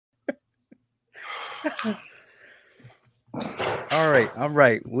All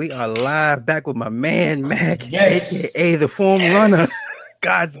right. We are live back with my man Mac, Yes. aka the form runner,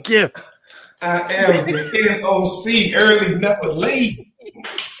 God's gift. I am the NOC, early, never late.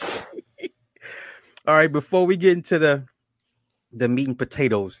 All right, before we get into the meat and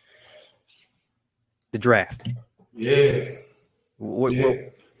potatoes, the draft. Yeah.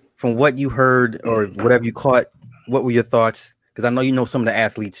 From what you heard or whatever you caught, what were your thoughts? Because I know you know some of the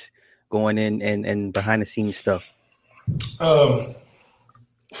athletes going in and behind the scenes stuff.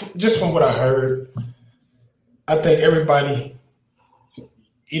 Just from what I heard, I think everybody,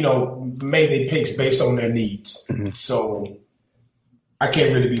 made their picks based on their needs. Mm-hmm. So I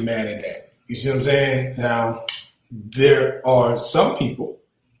can't really be mad at that. You see what I'm saying? Now, there are some people,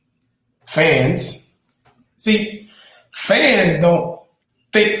 fans. See, fans don't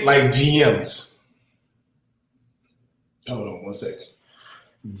think like GMs. Hold on one second.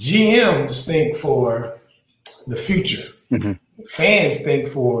 GMs think for the future. Mm-hmm. Fans think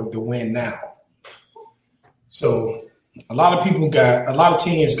for the win now. So a lot of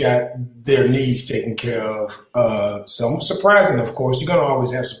teams got their needs taken care of. Some surprising, of course. You're going to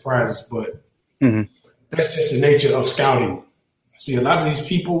always have surprises, but that's just the nature of scouting. See, a lot of these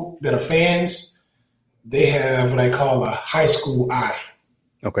people that are fans, they have what I call a high school eye.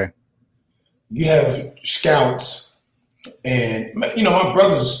 Okay. You have scouts, and, my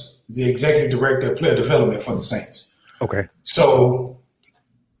brother's the executive director of player development for the Saints. Okay. So,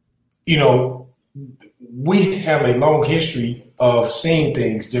 we have a long history of seeing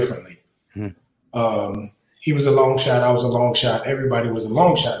things differently. Mm-hmm. He was a long shot. I was a long shot. Everybody was a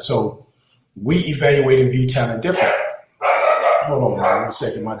long shot. So we evaluate and view talent different. Hold on, man. 1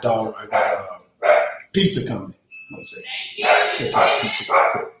 second. My dog, I got pizza coming. 1 second. Take out pizza real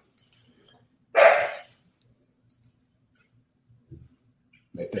quick.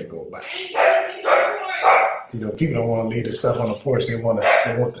 Let that go by. People don't want to leave the stuff on the porch. They want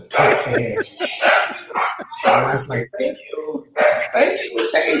the top hand. My wife's like, thank you.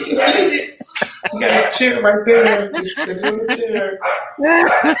 Okay, just leave it. You got a chair right there. Just sit in the chair.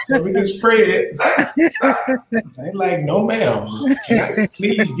 So we can spray it. They like, no, ma'am. Can I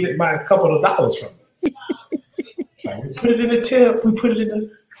please get my couple of dollars from you? Like, we put it in the tip. We put it in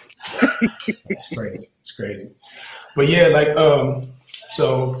the. It's crazy. It's crazy. But yeah,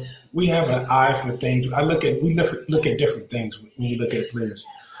 so we have an eye for things. We look at different things when you look at players.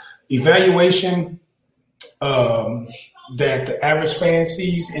 Evaluation that the average fan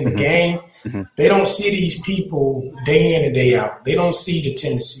sees in the game, they don't see these people day in and day out. They don't see the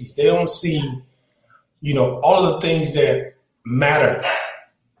tendencies. They don't see, all of the things that matter.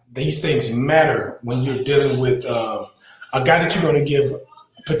 These things matter when you're dealing with a guy that you're going to give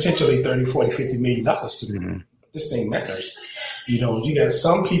potentially $30, $40, $50 million to. Mm-hmm. This thing matters. You got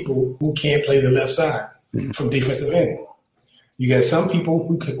some people who can't play the left side from defensive end. You got some people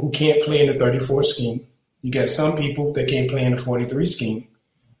who can't play in the 34 scheme. You got some people that can't play in the 43 scheme.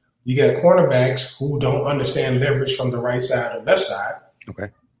 You got cornerbacks who don't understand leverage from the right side or left side. Okay.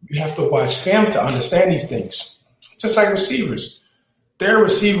 You have to watch film to understand these things. Just like receivers. There are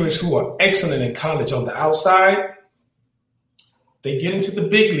receivers who are excellent in college on the outside. They get into the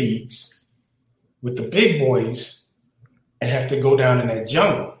big leagues with the big boys and have to go down in that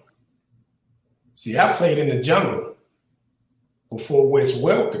jungle. See, I played in the jungle before Wes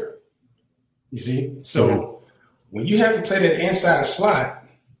Welker. You see? So when you have to play that inside slot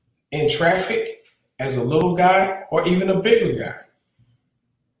in traffic as a little guy or even a bigger guy,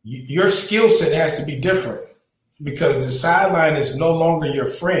 your skill set has to be different because the sideline is no longer your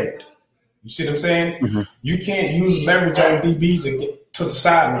friend. You see what I'm saying? Mm-hmm. You can't use leverage on DBs to the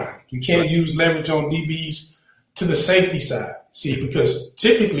sideline. You can't use leverage on DBs to the safety side. See, because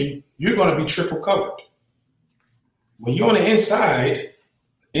typically you're going to be triple covered. When you're on the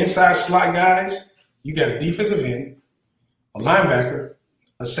inside slot guys, you got a defensive end, a linebacker,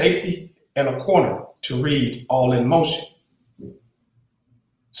 a safety, and a corner to read all in motion.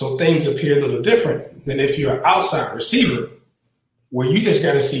 So things appear a little different than if you're an outside receiver where you just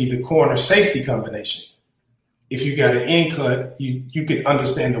got to see the corner safety combination. If you got an in cut, you can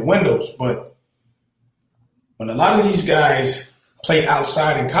understand the windows. But when a lot of these guys play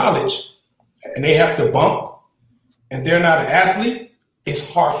outside in college and they have to bump and they're not an athlete, it's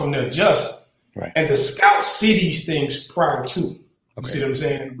hard for them to adjust. Right. And the scouts see these things prior to. Okay. You see what I'm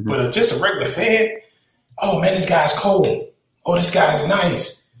saying? Mm-hmm. But just a regular fan, oh, man, this guy's cold. Oh, this guy's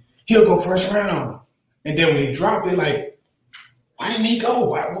nice. He'll go first round. And then when he dropped, they're like, why didn't he go?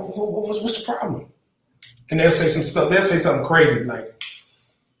 What's the problem? And they'll say some stuff. They'll say something crazy like,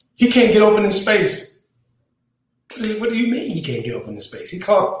 he can't get open in space. What do you mean he can't get open in space? He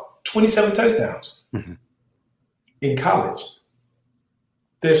caught 27 touchdowns in college.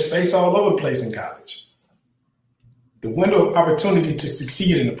 There's space all over the place in college. The window of opportunity to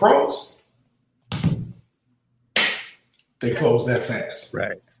succeed in the pros, they close that fast.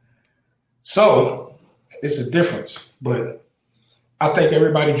 Right. So it's a difference. But I think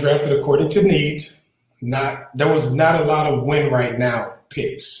everybody drafted according to need. There was not a lot of win right now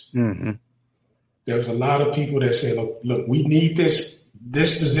picks. Mm-hmm. There was a lot of people that said, look, we need this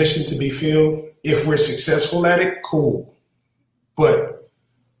position to be filled. If we're successful at it, cool. But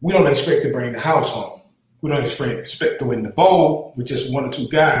we don't expect to bring the house home. We don't expect to win the bowl with just one or two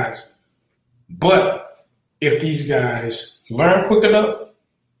guys. But if these guys learn quick enough,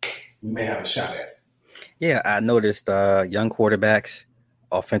 we may have a shot at it. Yeah, I noticed young quarterbacks,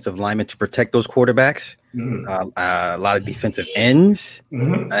 offensive linemen to protect those quarterbacks, a lot of defensive ends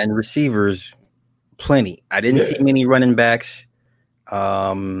and receivers, plenty. I didn't see many running backs.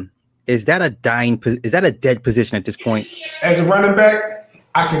 Is that a dead position at this point? As a running back,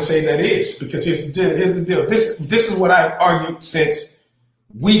 I can say that is, because here's the deal. This is what I've argued since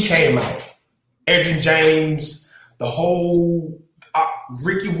we came out. Edgerrin James, the whole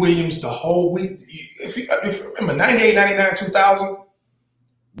Ricky Williams, the whole week. If you remember, 98, 99, 2000,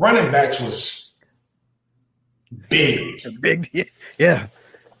 running backs was big. Big, yeah.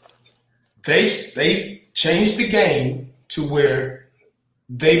 They changed the game to where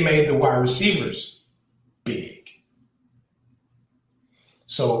they made the wide receivers big.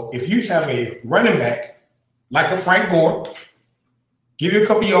 So if you have a running back like a Frank Gore, give you a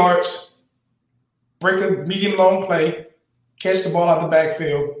couple yards, break a medium long play, catch the ball out the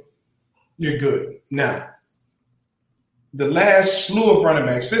backfield, you're good. Now, the last slew of running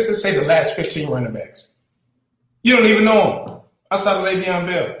backs, let's just say the last 15 running backs, you don't even know them outside of Le'Veon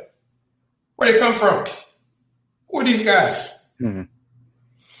Bell. Where they come from? Who are these guys? Mm-hmm.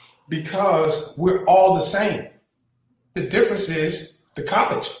 Because we're all the same. The difference is the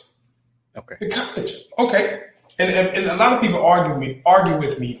college. Okay. The college. Okay. And a lot of people argue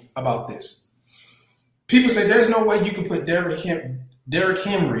with me about this. People say there's no way you can put Derrick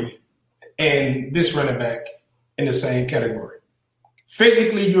Henry and this running back in the same category.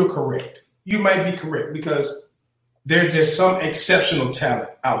 Physically, you're correct. You might be correct because there's just some exceptional talent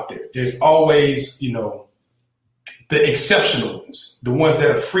out there. There's always, the exceptional ones, the ones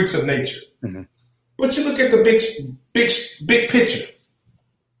that are freaks of nature. Mm-hmm. But you look at the big picture.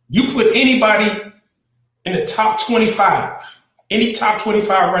 You put anybody in the top 25, any top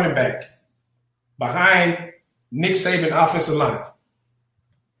 25 running back behind Nick Saban offensive line.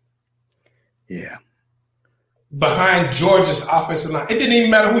 Yeah. Behind Georgia's offensive line. It didn't even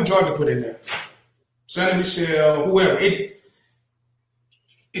matter who Georgia put in there. Sonny Michel, whoever.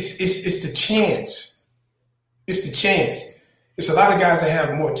 It's the chance. It's the chance. It's a lot of guys that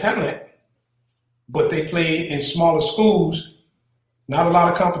have more talent, but they play in smaller schools, not a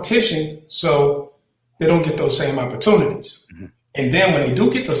lot of competition, so they don't get those same opportunities. Mm-hmm. And then when they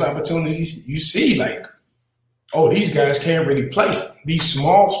do get those opportunities, you see these guys can't really play. These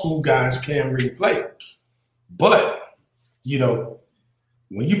small school guys can't really play. But,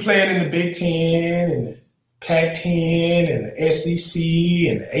 when you're playing in the Big Ten and the Pac-10 and the SEC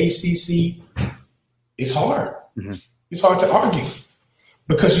and the ACC, it's hard. Mm-hmm. It's hard to argue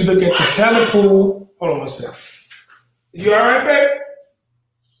because you look at the talent pool. Hold on one second. You all right, babe?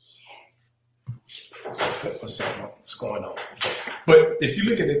 What's going on? But if you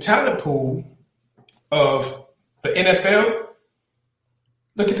look at the talent pool of the NFL,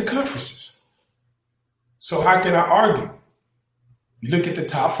 look at the conferences. So how can I argue? You look at the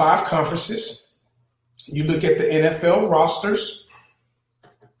top 5 conferences, you look at the NFL rosters,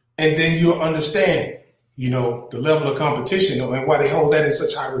 and then you'll understand, the level of competition and why they hold that in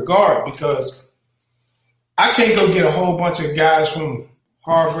such high regard. Because I can't go get a whole bunch of guys from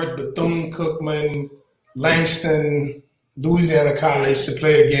Harvard, Bethune-Cookman, Langston, Louisiana College to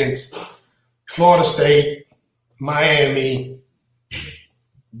play against Florida State, Miami,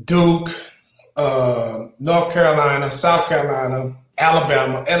 Duke, North Carolina, South Carolina,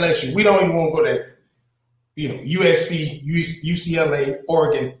 Alabama, LSU. We don't even want to go there. USC, UCLA,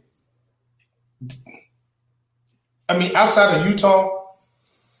 Oregon. I mean, outside of Utah,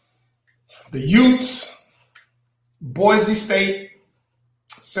 the Utes, Boise State,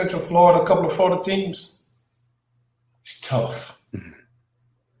 Central Florida, a couple of Florida teams. It's tough.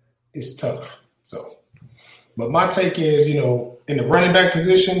 It's tough. So, but my take is, in the running back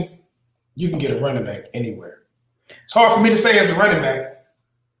position, you can get a running back anywhere. It's hard for me to say as a running back,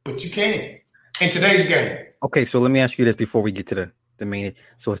 but you can in today's game. Okay, so let me ask you this before we get to the main.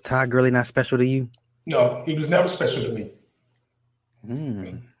 So is Todd Gurley not special to you? No, he was never special to me.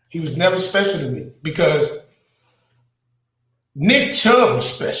 He was never special to me because Nick Chubb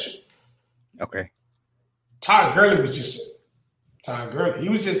was special. Okay. Todd Gurley was just Todd Gurley. He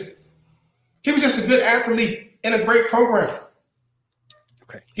was just a good athlete in a great program.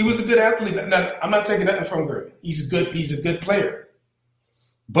 Okay. He was a good athlete. Now, I'm not taking nothing from Gurley. He's a good player.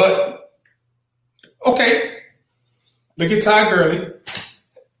 But okay, look at Todd Gurley,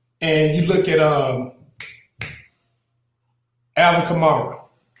 and you look at Alvin Kamara.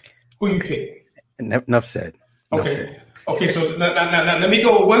 Who you pick? Enough said. Okay. So now let me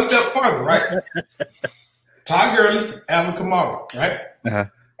go one step farther, right? Todd Gurley, Alvin Kamara, right? Uh-huh.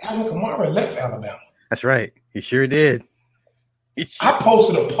 Alvin Kamara left Alabama. That's right. He sure did. I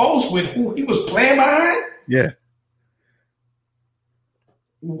posted a post with who he was playing behind. Yeah.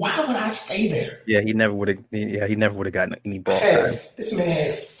 Why would I stay there? Yeah, he never would have. Yeah, he never would have gotten any ball time. This man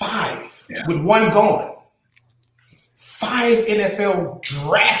had 5 with one gone. 5 NFL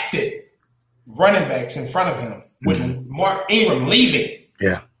drafted running backs in front of him with Mark Ingram leaving.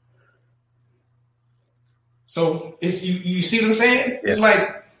 Yeah. So it's you see what I'm saying? Yeah. It's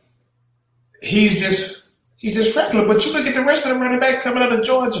like he's just regular. But you look at the rest of the running back coming out of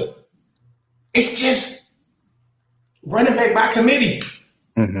Georgia. It's just running back by committee.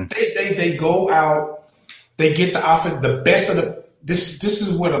 Mm-hmm. They go out, they get the offense, the best of the. This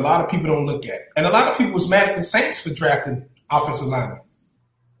is what a lot of people don't look at, and a lot of people was mad at the Saints for drafting offensive linemen.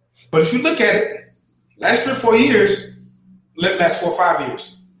 But if you look at it, last 3 or 4 years, last 4 or 5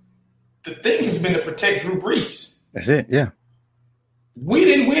 years, the thing has been to protect Drew Brees. That's it. Yeah. We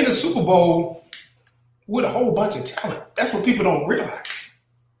didn't win the Super Bowl with a whole bunch of talent. That's what people don't realize.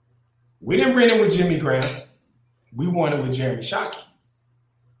 We didn't win it with Jimmy Graham. We won it with Jeremy Shockey.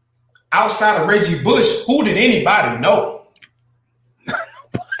 Outside of Reggie Bush, who did anybody know?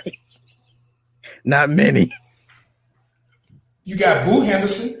 Nobody. Not many. You got Boo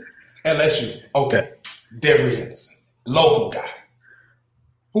Henderson, LSU. Okay. Devery Henderson, local guy.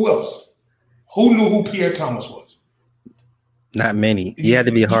 Who else? Who knew who Pierre Thomas was? Not many. You had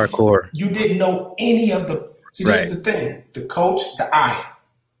to be hardcore. You didn't know any of the. See, this is the thing. The coach, the eye.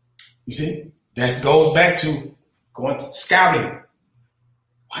 You see? That goes back to going to scouting.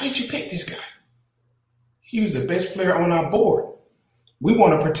 Why did you pick this guy? He was the best player on our board. We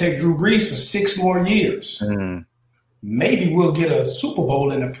want to protect Drew Brees for 6 more years. Mm. Maybe we'll get a Super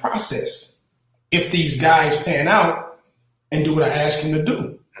Bowl in the process if these guys pan out and do what I ask him to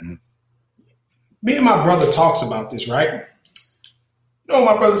do. Mm-hmm. Me and my brother talks about this, right? You know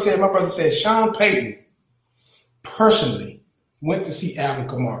what my brother said? My brother said Sean Payton personally went to see Alvin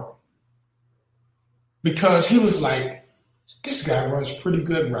Kamara because he was like, this guy runs pretty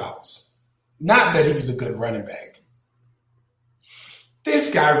good routes. Not that he was a good running back.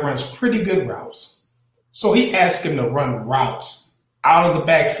 This guy runs pretty good routes. So he asked him to run routes out of the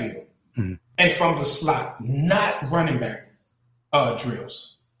backfield and from the slot, not running back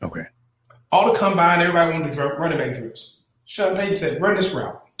drills. Okay. All the combine, everybody wanted to do running back drills. Sean Payton said, run this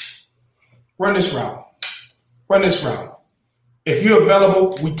route. Run this route. Run this route. If you're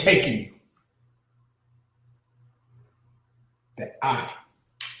available, we taking you. That eye.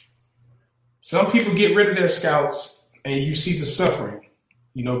 Some people get rid of their scouts and you see the suffering,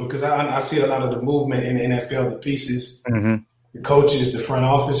 because I see a lot of the movement in the NFL, the pieces, the coaches, the front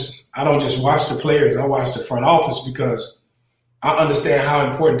office. I don't just watch the players. I watch the front office because I understand how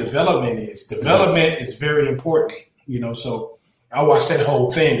important development is. Development is very important, so I watch that whole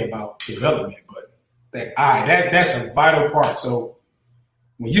thing about development. But that eye, that's a vital part. So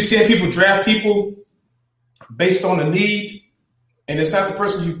when you see people draft people based on the need, and it's not the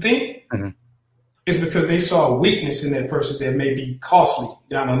person you think, it's because they saw a weakness in that person that may be costly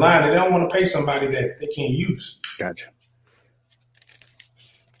down the line, and they don't want to pay somebody that they can't use. Gotcha.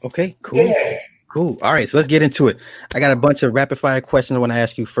 Okay, cool. Yeah. Cool. All right, so let's get into it. I got a bunch of rapid fire questions I want to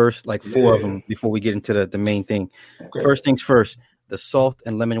ask you first, like 4 of them before we get into the main thing. Okay. First things first, the salt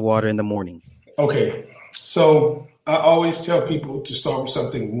and lemon water in the morning. Okay, so I always tell people to start with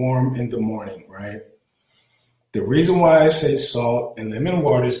something warm in the morning, right? The reason why I say salt and lemon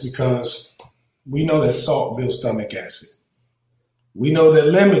water is because we know that salt builds stomach acid. We know that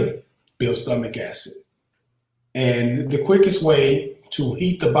lemon builds stomach acid. And the quickest way to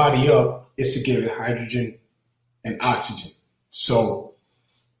heat the body up is to give it hydrogen and oxygen. So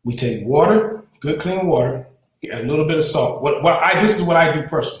we take water, good clean water, a little bit of salt. This is what I do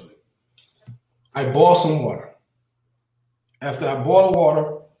personally. I boil some water. After I boil the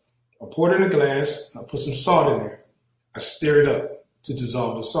water, I pour it in a glass. I put some salt in there. I stir it up to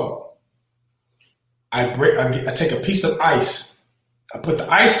dissolve the salt. I take a piece of ice. I put the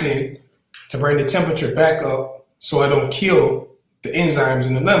ice in to bring the temperature back up so it don't kill the enzymes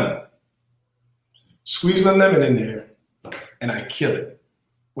in the lemon. Squeeze my lemon in there, and I kill it.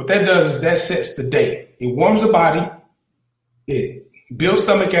 What that does is that sets the day. It warms the body. It builds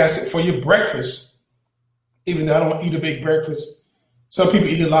stomach acid for your breakfast. Even though I don't eat a big breakfast, some people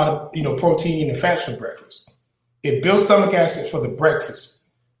eat a lot of protein and fats for breakfast. It builds stomach acid for the breakfast,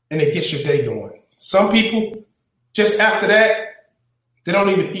 and it gets your day going. Some people, just after that, they don't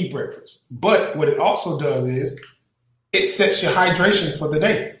even eat breakfast. But what it also does is it sets your hydration for the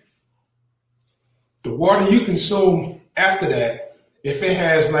day. The water you consume after that, if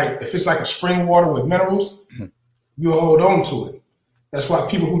it's like a spring water with minerals, you'll hold on to it. That's why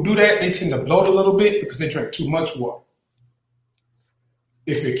people who do that, they tend to bloat a little bit because they drink too much water.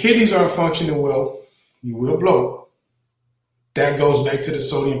 If your kidneys aren't functioning well, you will bloat. That goes back to the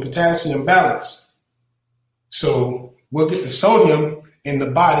sodium-potassium balance. So we'll get the sodium in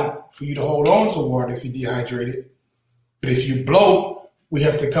the body for you to hold on to water if you're dehydrated. But if you bloat, we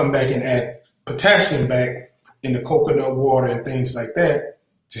have to come back and add potassium back in the coconut water and things like that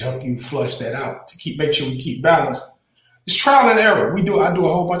to help you flush that out, to make sure we keep balance. It's trial and error. I do a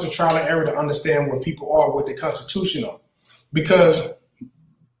whole bunch of trial and error to understand where people are with the constitution on. Because,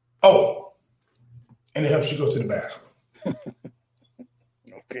 and it helps you go to the bathroom.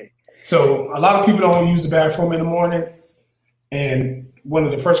 Okay. So a lot of people don't use the bathroom in the morning. And one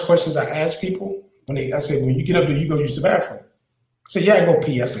of the first questions I ask people, I say, when you get up there, you go use the bathroom. I say, yeah, I go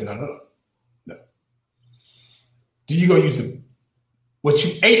pee. I say, no. Do you go use what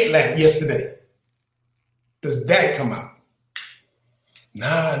you ate yesterday? Does that come out?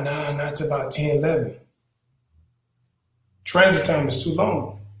 Nah, it's about 10, 11. Transit time is too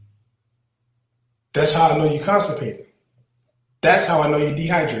long. That's how I know you're constipated. That's how I know you're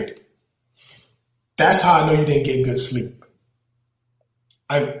dehydrated. That's how I know you didn't get good sleep.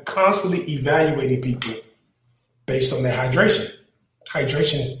 I'm constantly evaluating people based on their hydration.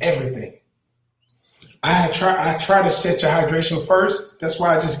 Hydration is everything. I try to set your hydration first. That's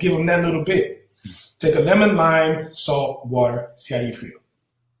why I just give them that little bit. Take a lemon, lime, salt, water, see how you feel.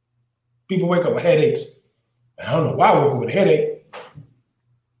 People wake up with headaches. I don't know why I woke up with a headache.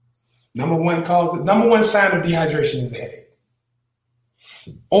 Number one sign of dehydration is a headache.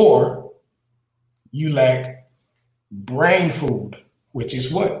 Or you lack brain food, which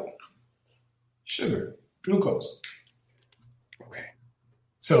is what? Sugar, glucose. Okay.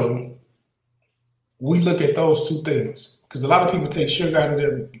 So we look at those two things because a lot of people take sugar out of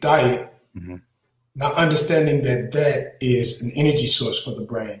their diet, not understanding that is an energy source for the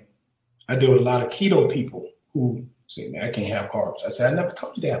brain. I deal with a lot of keto people who say, man, I can't have carbs. I said, I never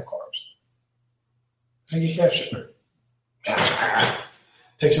told you to have carbs. I said, you have sugar.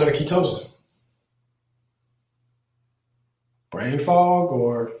 Takes you out of ketosis. Brain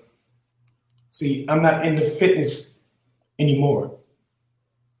fog see, I'm not into fitness anymore.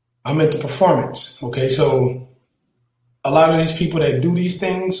 I'm into performance. Okay, so a lot of these people that do these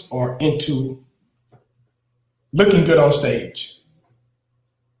things are into looking good on stage.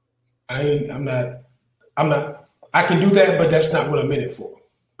 I'm not. I can do that, but that's not what I'm in it for.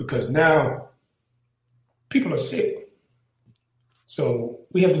 Because now people are sick, so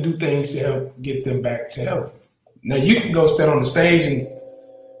we have to do things to help get them back to health. Now you can go stand on the stage and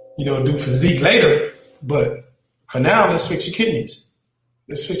do physique later, but for now, let's fix your kidneys.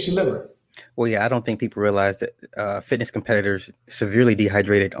 Let's fix your liver. Well, yeah, I don't think people realize that fitness competitors severely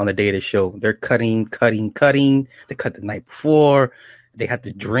dehydrated on the day of the show. They're cutting. They cut the night before. They have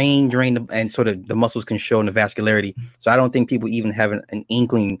to drain, and so the muscles can show in the vascularity. So I don't think people even have an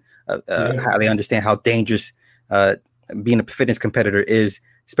inkling of how they understand how dangerous being a fitness competitor is,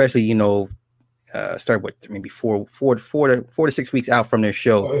 especially, start with maybe four to 6 weeks out from their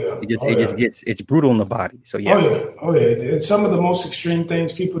show. It's brutal in the body. So yeah. Oh yeah. It's some of the most extreme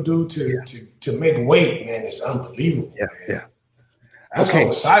things people do to make weight, man. It's unbelievable. Yeah. I saw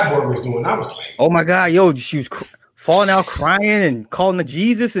what Cyborg was doing. I was like, oh my God, yo, she was falling out crying and calling to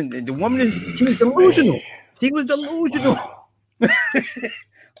Jesus, and the woman she was delusional. Man. She was delusional. Wow.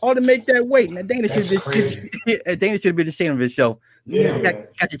 All to make that weight. Now Dana should have been ashamed of himself. Yeah,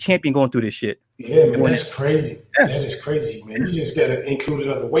 got your champion going through this shit. Yeah, man, that's crazy. Yeah. That is crazy, man. You just gotta include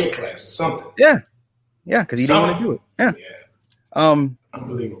another weight class or something. Yeah, because he didn't want to do it. Yeah.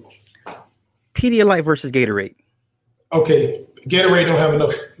 Unbelievable. Pedialyte versus Gatorade. Okay, Gatorade don't have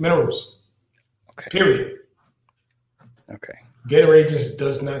enough minerals. Okay. Period. Okay. Gatorade just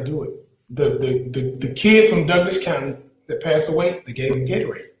does not do it. The kid from Douglas County that passed away, they gave him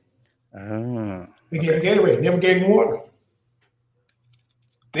Gatorade. Oh. They gave him Gatorade. Never gave him water.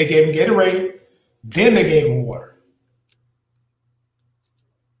 They gave him Gatorade, then they gave him water.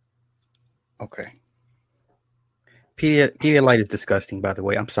 Okay. Pedialyte is disgusting, by the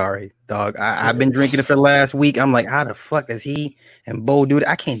way. I'm sorry, dog. I've been drinking it for the last week. I'm like, how the fuck does he and Bo do that?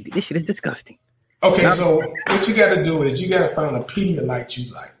 I can't. This shit is disgusting. Okay, so what you got to do is you got to find a Pedialyte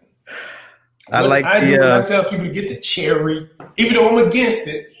you like. When I tell people to get the cherry, even though I'm against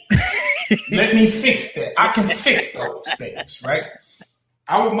it, let me fix that. I can fix those things, right?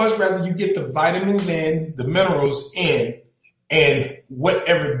 I would much rather you get the vitamins in, the minerals in, and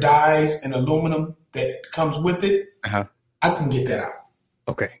whatever dyes and aluminum that comes with it. I can get that out.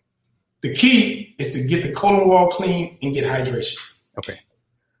 Okay. The key is to get the colon wall clean and get hydration. Okay.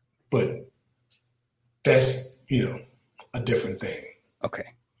 But that's, a different thing. Okay.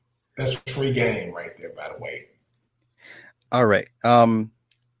 That's free game right there, by the way. All right. Can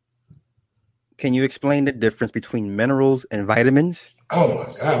you explain the difference between minerals and vitamins? Oh my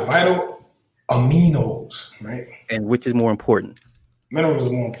God, vital aminos, right? And which is more important? Minerals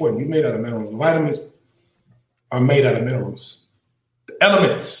are more important. You're made out of minerals. Vitamins are made out of minerals. The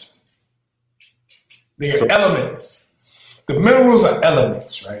elements. They are elements. The minerals are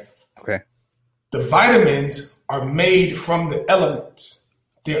elements, right? Okay. The vitamins are made from the elements.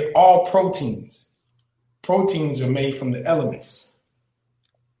 They're all proteins. Proteins are made from the elements.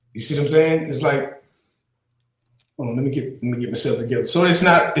 You see what I'm saying? It's like, hold on, let me get myself together. So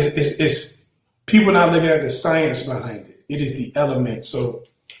it's people not looking at the science behind it. It is the elements. So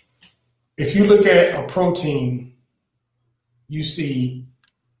if you look at a protein, you see,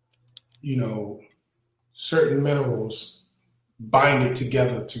 certain minerals bind it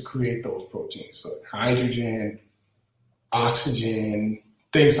together to create those proteins. So hydrogen, oxygen,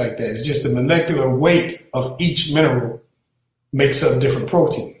 things like that. It's just the molecular weight of each mineral makes up different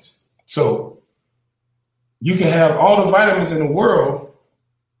proteins. So you can have all the vitamins in the world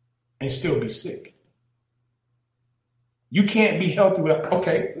and still be sick. You can't be healthy without,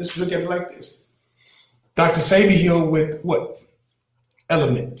 okay, let's look at it like this. Dr. Sebi healed with what?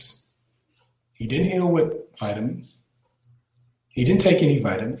 Elements. He didn't heal with vitamins. He didn't take any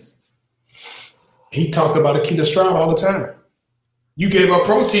vitamins. He talked about Akita Stroud all the time. You gave up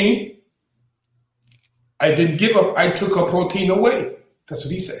protein. I didn't give up. I took a protein away. That's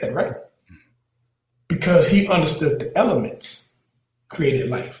what he said, right? Because he understood the elements created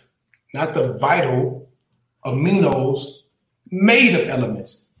life, not the vital aminos made of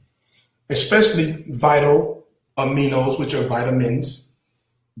elements, especially vital aminos, which are vitamins,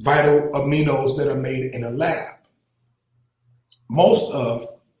 vital aminos that are made in a lab. Most of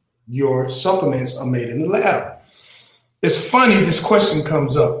your supplements are made in the lab. It's funny this question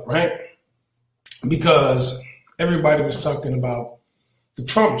comes up, right? Because everybody was talking about the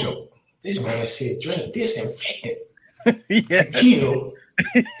Trump joke. This man said, drink disinfectant to kill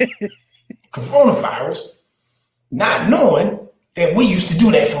coronavirus, not knowing that we used to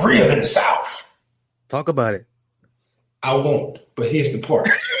do that for real in the South. Talk about it. I won't, but here's the part.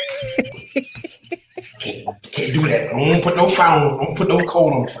 Can't do that. I won't put no phone. I won't put no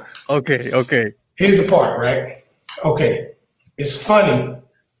code on the phone. Okay. Here's the part, right? Okay. It's funny.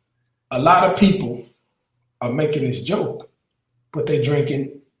 A lot of people are making this joke, but they're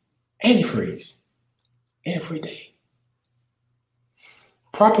drinking antifreeze every day.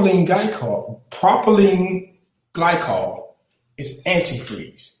 Propylene glycol is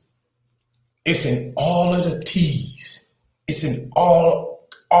antifreeze. It's in all of the teas. It's in all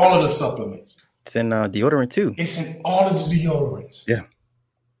of the supplements. It's in deodorant too. It's in all of the deodorants. Yeah.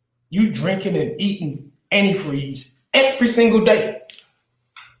 You drinking and eating antifreeze every single day.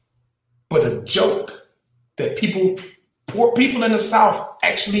 But a joke that poor people in the South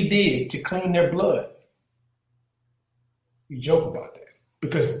actually did to clean their blood. You joke about that.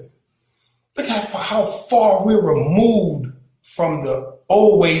 Because look how far we're removed from the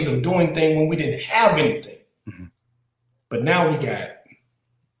old ways of doing things when we didn't have anything. Mm-hmm. But now we got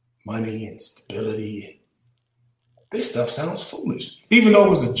money and stability. This stuff sounds foolish. Even though it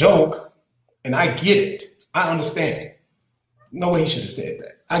was a joke, and I get it. I understand. No way he should have said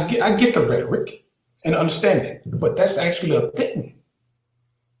that. I get the rhetoric and understand it, but that's actually a thing.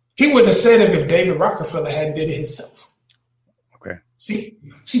 He wouldn't have said it if David Rockefeller hadn't did it himself. Okay. See,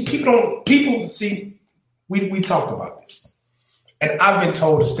 we talked about this. And I've been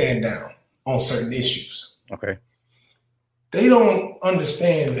told to stand down on certain issues. Okay. They don't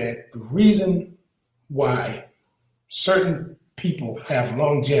understand that the reason why certain people have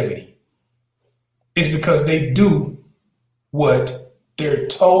longevity is because they do what they're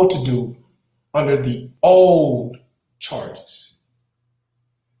told to do under the old charges,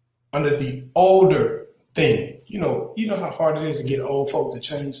 under the older thing. You know how hard it is to get old folk to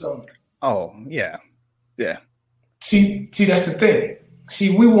change something. Oh, yeah. Yeah. See, that's the thing.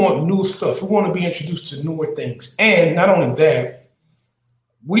 See, we want new stuff. We want to be introduced to newer things. And not only that,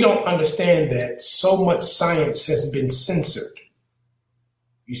 we don't understand that so much science has been censored.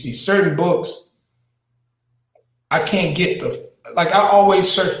 You see, certain books, I can't get I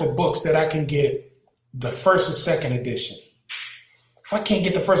always search for books that I can get the first or second edition. If I can't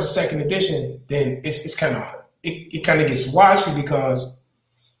get the first or second edition, then it's kind of, it kind of gets washy because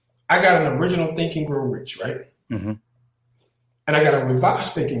I got an original Think and Grow Rich, right? Mm-hmm. And I got a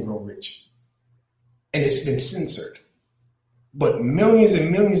revised Think and Grow Rich. And it's been censored. But millions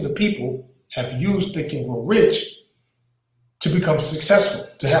and millions of people have used Think and Grow Rich to become successful,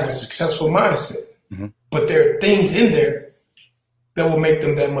 to have a successful mindset. Mm-hmm. But there are things in there that will make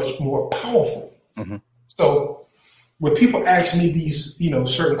them that much more powerful. Mm-hmm. So when people ask me these,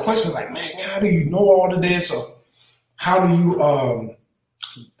 certain questions like, man, how do you know all of this? Or how do you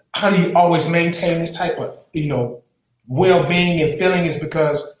always maintain this type of, well-being and feeling, is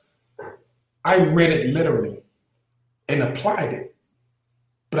because I read it literally and applied it,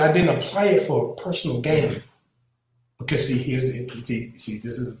 but I didn't apply it for personal gain. Because see,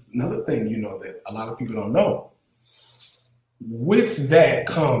 this is another thing, that a lot of people don't know. With that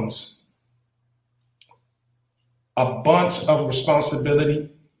comes a bunch of responsibility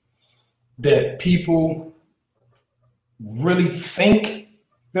that people really think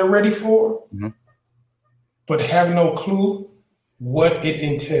they're ready for, mm-hmm. but have no clue what it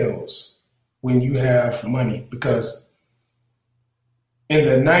entails when you have money. Because in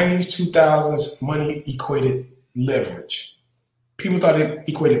the 90s, 2000s, money equated leverage. People thought it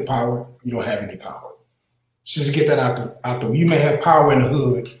equated power. You don't have any power. Just to get that out there. You may have power in the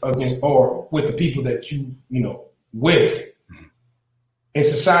hood against or with the people that you with. Mm-hmm. In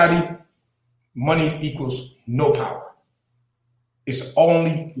society, money equals no power. It's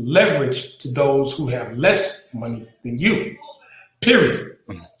only leverage to those who have less money than you. Period.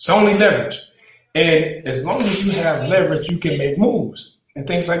 Mm-hmm. It's only leverage. And as long as you have leverage, you can make moves and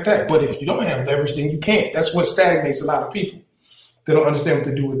things like that. But if you don't have leverage, then you can't. That's what stagnates a lot of people. They don't understand what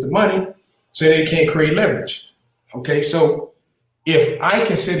to do with the money, so they can't create leverage. Okay, so if I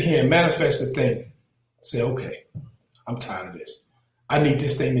can sit here and manifest a thing, say, okay, I'm tired of this. I need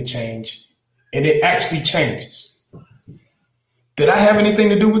this thing to change, and it actually changes. Did I have anything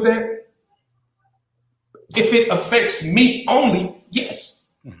to do with that? If it affects me only, yes.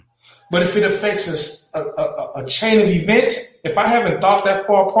 But if it affects a chain of events, if I haven't thought that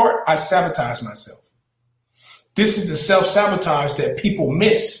far apart, I sabotage myself. This is the self-sabotage that people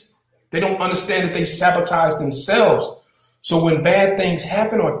miss. They don't understand that they sabotage themselves. So when bad things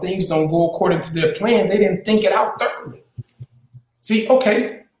happen or things don't go according to their plan, they didn't think it out thoroughly. See,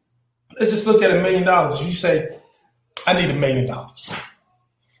 okay, let's just look at $1 million. If you say, I need $1 million,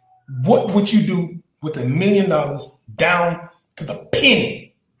 what would you do with $1 million down to the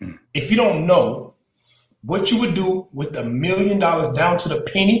penny? If you don't know what you would do with $1 million down to the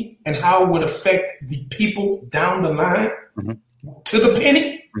penny and how it would affect the people down the line mm-hmm. to the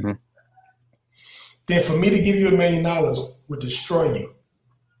penny, mm-hmm. then for me to give you $1 million would destroy you.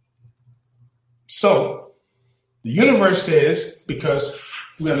 So the universe says, because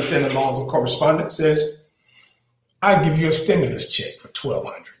we understand the laws of correspondence, says, I give you a stimulus check for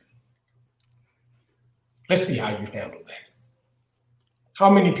 $1,200. Let's see how you handle that. How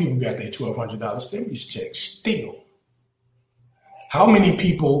many people got their $1,200 stimulus check still? How many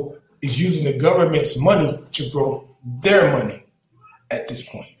people is using the government's money to grow their money at this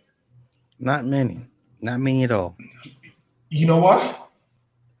point? Not many. Not many at all. You know why?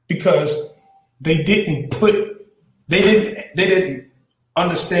 Because they didn't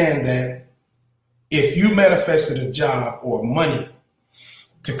understand that if you manifested a job or money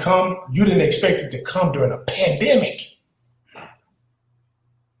to come, you didn't expect it to come during a pandemic.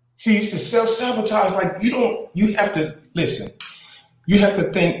 See, it's the self-sabotage. Like you have to listen. You have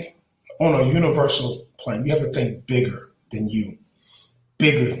to think on a universal plane. You have to think bigger than you,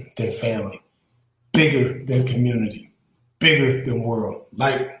 bigger than family, bigger than community, bigger than world.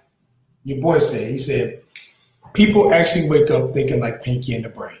 Like your boy said, he said, people actually wake up thinking like Pinky and the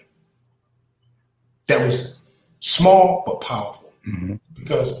Brain. That was small but powerful, mm-hmm.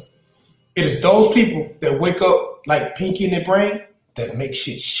 because it is those people that wake up like Pinky and the Brain that make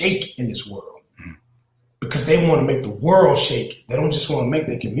shit shake in this world, mm-hmm. because they want to make the world shake. They don't just want to make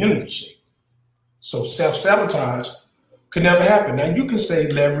their community shake. So self-sabotage could never happen. Now you can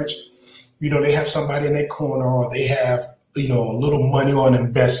say leverage, they have somebody in their corner or they have, a little money or an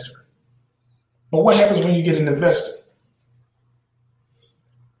investor. But what happens when you get an investor?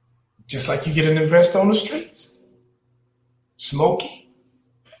 Just like you get an investor on the streets. Smokey,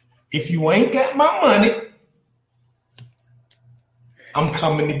 if you ain't got my money, I'm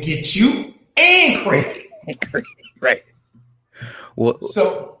coming to get you and Craig. Right. Well,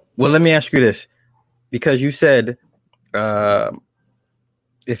 let me ask you this, because you said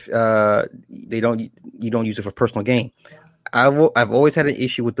if you don't use it for personal gain. I've always had an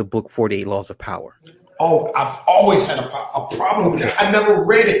issue with the book 48 Laws of Power. Oh, I've always had a problem with it. I never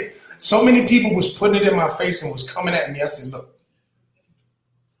read it. So many people was putting it in my face and was coming at me. I said, look,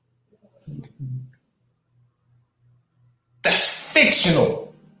 that's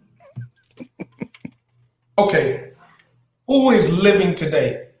fictional. Okay, who is living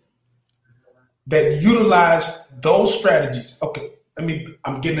today that utilize those strategies? Okay,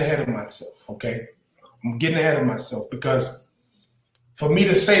 I'm getting ahead of myself, okay? I'm getting ahead of myself because for me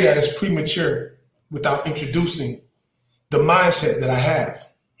to say that is premature without introducing the mindset that I have,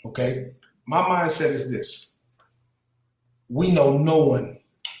 okay? My mindset is this. We know no one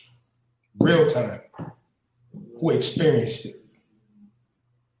real time who experienced it.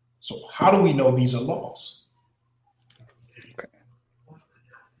 So how do we know these are laws?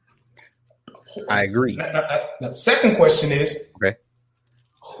 I agree. The second question is, okay,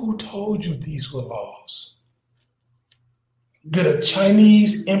 who told you these were laws? Did a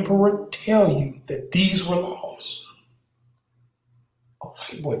Chinese emperor tell you that these were laws? A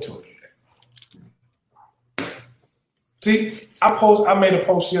white boy told you that. See, I made a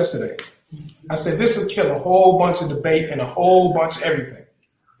post yesterday. I said, this will kill a whole bunch of debate and a whole bunch of everything.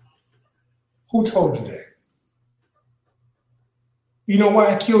 Who told you that? You know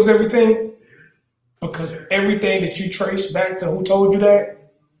why it kills everything? Because everything that you trace back to who told you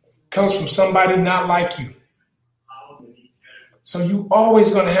that comes from somebody not like you. So you always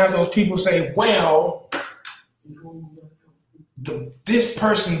going to have those people say, well, this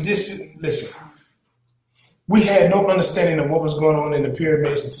person, listen, we had no understanding of what was going on in the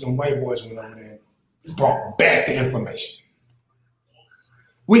pyramids until the white boys went over there and brought back the information.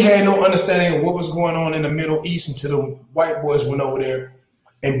 We had no understanding of what was going on in the Middle East until the white boys went over there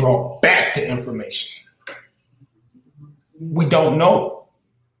and brought back the information. We don't know.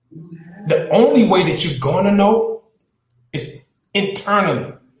 The only way that you're going to know is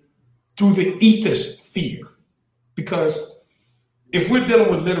internally through the ethosphere. Because if we're dealing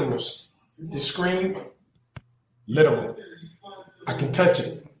with literals, the screen, literal. I can touch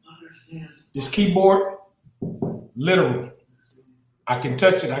it. This keyboard, literal. I can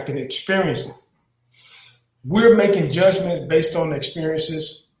touch it. I can experience it. We're making judgments based on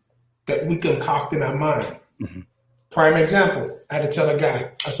experiences that we concoct in our mind. Mm-hmm. Prime example, I had to tell a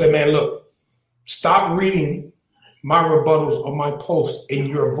guy, I said, man, look, stop reading my rebuttals or my posts in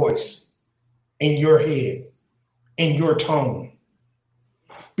your voice, in your head, in your tone.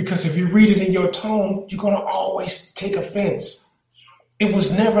 Because if you read it in your tone, you're going to always take offense. It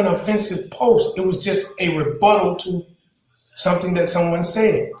was never an offensive post. It was just a rebuttal to something that someone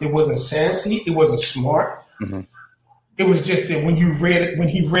said. It wasn't sassy. It wasn't smart. Mm-hmm. It was just that when he read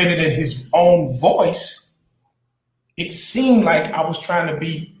it in his own voice, it seemed like I was trying to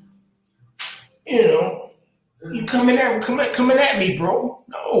be, you coming at me, bro.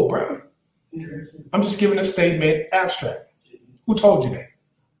 No, bro. I'm just giving a statement abstract. Who told you that?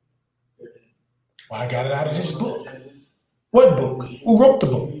 Well, I got it out of this book. What book? Who wrote the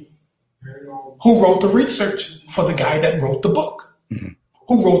book? Who wrote the research for the guy that wrote the book? Mm-hmm.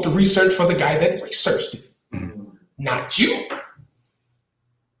 Who wrote the research for the guy that researched it? Mm-hmm. Not you.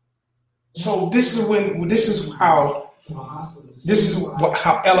 So this is how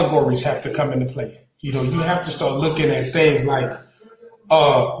allegories have to come into play. You have to start looking at things like,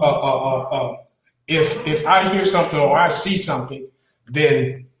 if I hear something or I see something,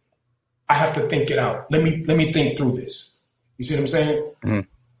 then I have to think it out. Let me think through this. You see what I'm saying? Mm-hmm.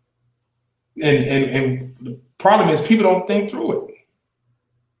 And the problem is people don't think through it.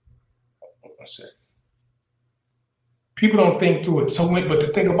 People don't think through it. But the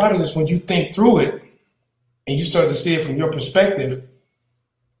thing about it is when you think through it and you start to see it from your perspective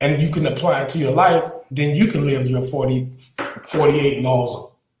and you can apply it to your life, then you can live your 48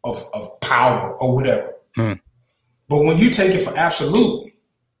 laws of power or whatever. Hmm. But when you take it for absolute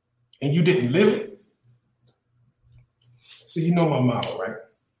and you didn't live it, so you know my motto, right?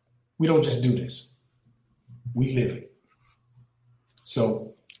 We don't just do this. We live it.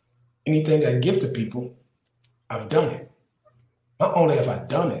 So anything I give to people, I've done it. Not only have I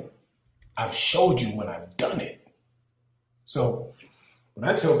done it, I've showed you when I've done it. So when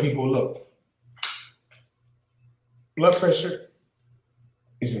I tell people, look, blood pressure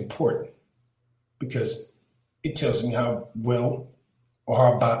is important because it tells me how well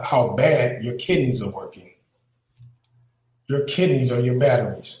or how bad your kidneys are working. Your kidneys are your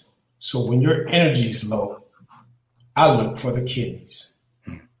batteries. So when your energy is low, I look for the kidneys.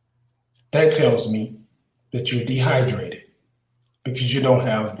 That tells me that you're dehydrated because you don't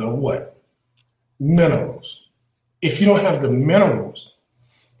have the what? Minerals. If you don't have the minerals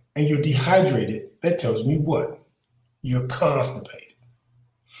and you're dehydrated, that tells me what? You're constipated.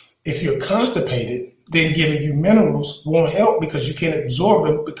 If you're constipated, then giving you minerals won't help because you can't absorb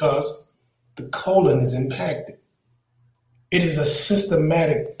them because the colon is impacted. It is a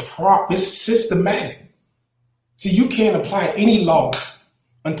systematic it's systematic. See, you can't apply any law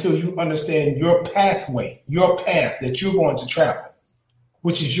until you understand your pathway, your path that you're going to travel,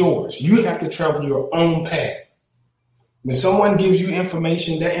 which is yours. You have to travel your own path. When someone gives you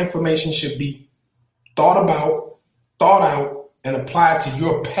information, that information should be thought about, thought out, and applied to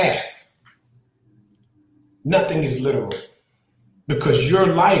your path. Nothing is literal because your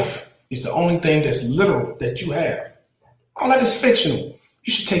life is the only thing that's literal that you have. All that is fictional.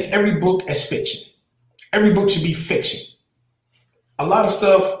 You should take every book as fiction. Every book should be fiction. A lot of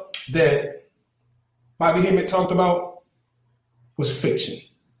stuff that Bobby Hemmett talked about was fiction.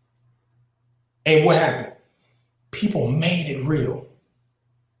 And what happened? People made it real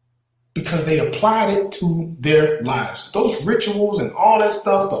because they applied it to their lives. Those rituals and all that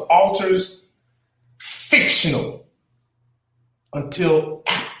stuff, the altars, fictional until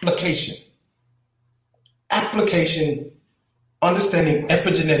application. Application, understanding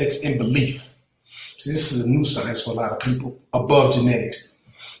epigenetics and belief. See, this is a new science for a lot of people above genetics.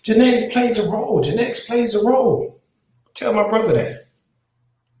 Genetics plays a role. Genetics plays a role. Tell my brother that.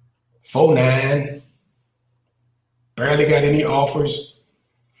 4'9", barely got any offers,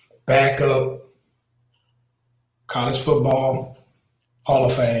 backup, college football, Hall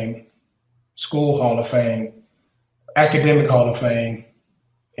of Fame, school Hall of Fame, academic Hall of Fame,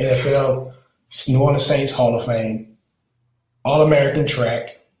 NFL, New Orleans Saints Hall of Fame, All-American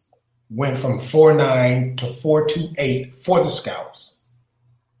track, went from 4'9" to 4'28" for the scouts.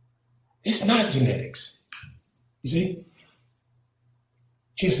 It's not genetics. You see?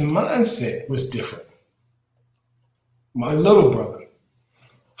 His mindset was different. My little brother,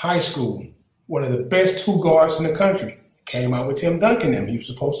 high school, one of the best two guards in the country, came out with Tim Duncan and he was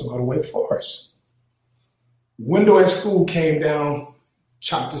supposed to go to Wake Forest. Window at school came down,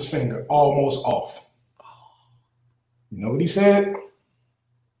 chopped his finger, almost off. You know what he said?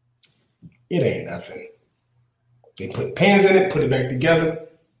 It ain't nothing. They put pins in it, put it back together.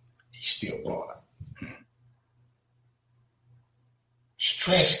 He still brought it.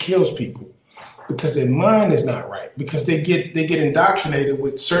 Stress kills people because their mind is not right, because they get indoctrinated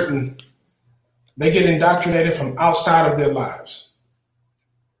with they get indoctrinated from outside of their lives.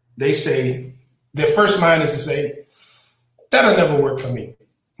 They say, their first mind is to say, that'll never work for me.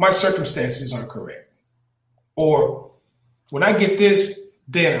 My circumstances aren't correct. Or when I get this,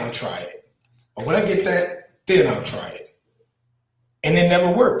 then I'll try it. Or when I get that, then I'll try it. And it never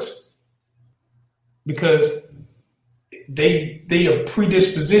works because they are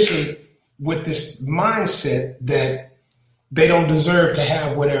predispositioned with this mindset that they don't deserve to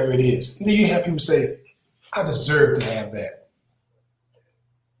have whatever it is. And then you have people say, I deserve to have that.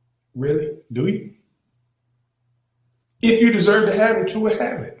 Really? Do you? If you deserve to have it, you will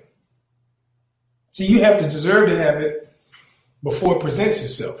have it. See, you have to deserve to have it before it presents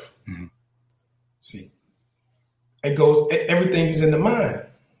itself. Mm-hmm. See, it goes, everything is in the mind.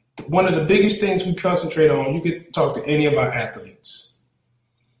 One of the biggest things we concentrate on, you can talk to any of our athletes.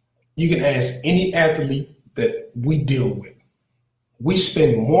 You can ask any athlete that we deal with. We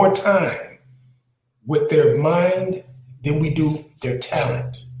spend more time with their mind than we do their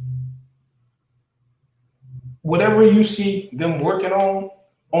talent. Whatever you see them working on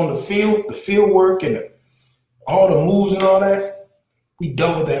the field work and all the moves and all that, we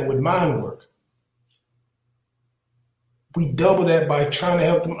double that with mind work. We double that by trying to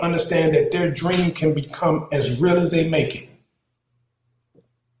help them understand that their dream can become as real as they make it.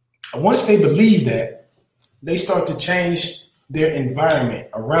 And once they believe that, they start to change their environment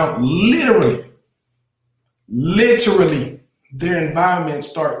around, literally, their environment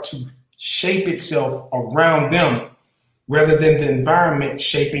start to shape itself around them rather than the environment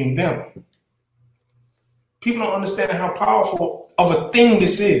shaping them. People don't understand how powerful of a thing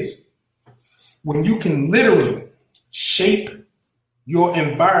this is. When you can literally shape your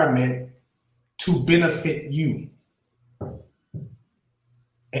environment to benefit you.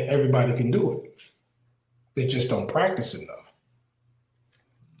 And everybody can do it. They just don't practice enough.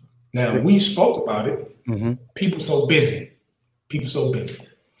 Now, we spoke about it. Mm-hmm. People so busy.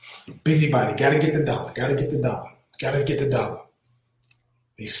 Busybody, gotta get the dollar.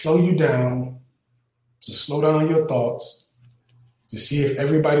 They slow you down to slow down your thoughts, to see if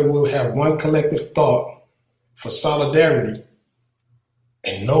everybody will have one collective thought for solidarity,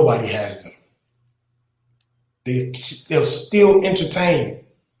 and nobody has them. They'll still entertain.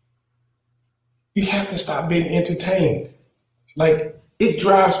 You have to stop being entertained. Like, it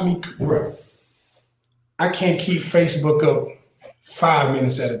drives me, bro. I can't keep Facebook up 5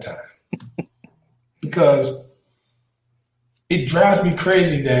 minutes at a time because it drives me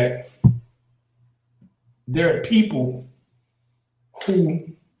crazy that there are people who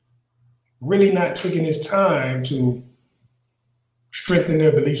really not taking this time to strengthen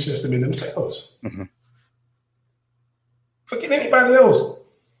their belief system in themselves. Mm-hmm. Forget anybody else.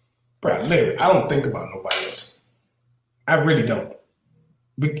 Bro, literally, I don't think about nobody else. I really don't.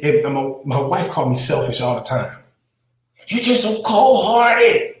 My wife called me selfish all the time. You're just so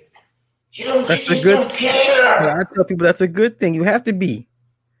cold-hearted. You don't care. I tell people that's a good thing. You have to be.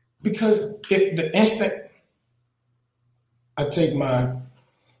 Because the instant I take my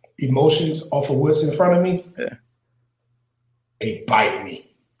emotions off of what's in front of me, they bite me.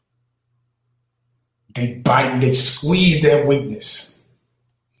 They squeeze their weakness.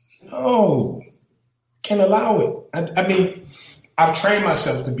 No, can't allow it. I mean, I've trained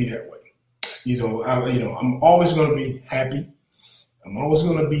myself to be that way. I'm always going to be happy. I'm always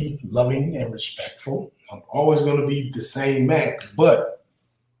going to be loving and respectful. I'm always going to be the same Mac. But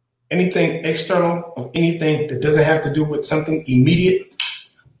anything external or anything that doesn't have to do with something immediate,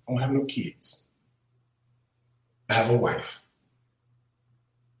 I don't have no kids. I have a wife.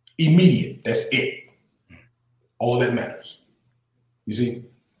 Immediate, that's it. All that matters. You see?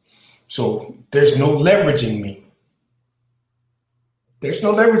 So there's no leveraging me. There's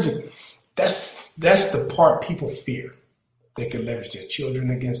no leveraging. That's the part people fear. They can leverage their children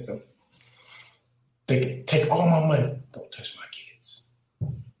against them. They can take all my money. Don't touch my kids.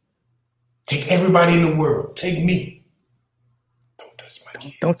 Take everybody in the world. Take me. Don't touch my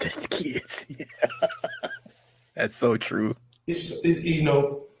kids. Don't touch the kids. Yeah. That's so true. It's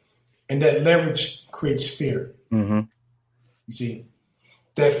and that leverage creates fear. Mm-hmm. You see,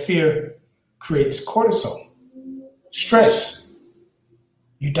 that fear creates cortisol, stress.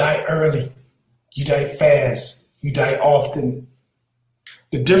 You die early. You die fast. You die often.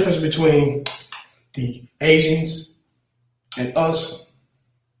 The difference between the Asians and us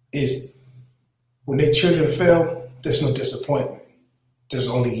is when their children fail, there's no disappointment. There's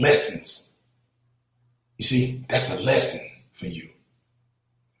only lessons. You see, that's a lesson for you.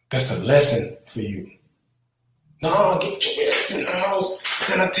 That's a lesson for you. No, get your ass in the house.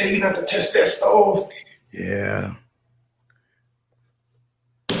 Then I tell you not to touch that stove. Yeah.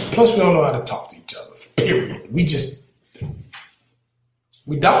 Plus, we don't know how to talk to each other. Period. We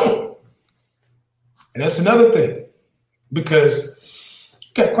don't. And that's another thing. Because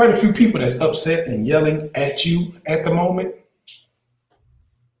you got quite a few people that's upset and yelling at you at the moment.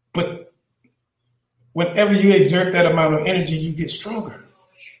 But whenever you exert that amount of energy, you get stronger.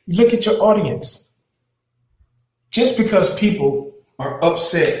 You look at your audience. Just because people are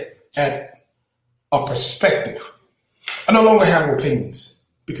upset at a perspective, I no longer have opinions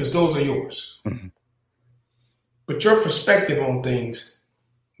because those are yours. Mm-hmm. But your perspective on things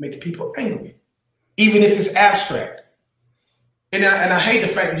makes people angry, even if it's abstract. And I hate the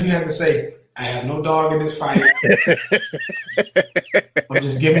fact that you have to say, I have no dog in this fight. I'm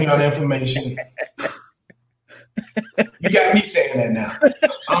just giving y'all the information. You got me saying that now.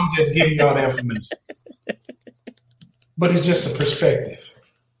 I'm just giving y'all the information. But it's just a perspective.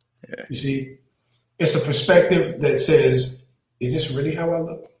 Yeah. You see, it's a perspective that says, is this really how I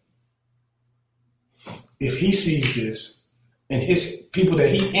look? If he sees this and his people that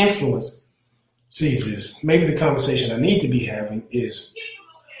he influenced sees this, maybe the conversation I need to be having is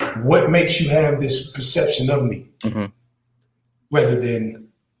what makes you have this perception of me? Mm-hmm. Rather than,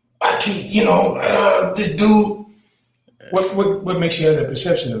 I can't, this dude, what makes you have that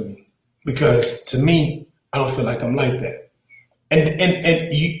perception of me? Because to me, I don't feel like I'm like that.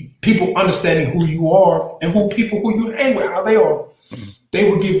 And people understanding who you are and who you hang with, how they are, mm-hmm. They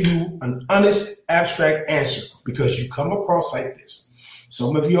will give you an honest, abstract answer because you come across like this.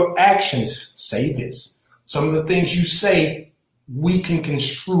 Some of your actions say this. Some of the things you say, we can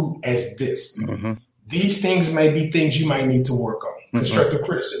construe as this. Mm-hmm. These things may be things you might need to work on. Mm-hmm. Constructive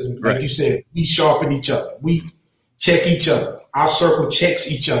criticism, like right. You said, we sharpen each other. We check each other. Our circle checks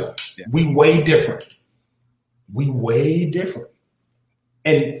each other. Yeah. We way different.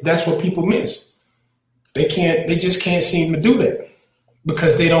 And that's what people miss. They just can't seem to do that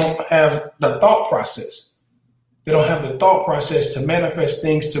because they don't have the thought process. They don't have the thought process to manifest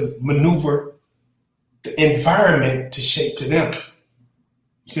things, to maneuver the environment to shape to them.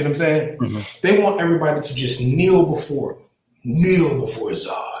 You see what I'm saying? Mm-hmm. They want everybody to just kneel before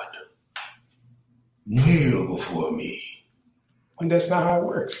Zod. kneel before me. And that's not how it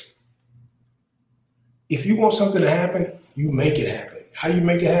works. If you want something to happen, you make it happen. How you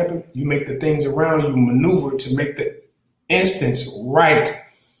make it happen? You make the things around you maneuver to make the instance right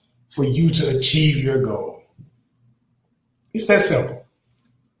for you to achieve your goal. It's that simple.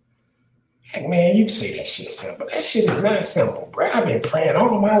 Heck, man, you say that shit simple. That shit is not simple, bro. I've been praying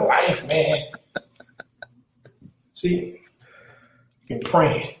all my life, man. See, you've been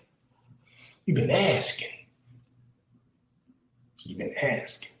praying. You've been asking. You've been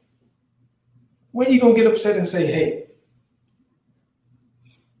asking. When are you going to get upset and say, hey,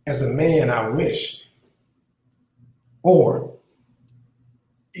 as a man, I wish, or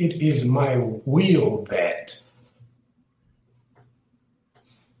it is my will that.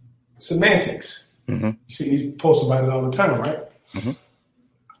 Semantics. Mm-hmm. You see these posts about it all the time, right?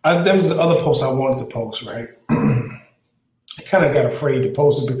 Mm-hmm. There was the other post I wanted to post, right? I kind of got afraid to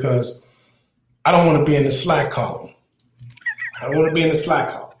post it because I don't want to be in the Slack column. I don't want to be in the Slack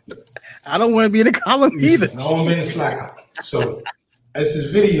column. I don't want to be in the column either. I don't want to be in the Slack column. So it's this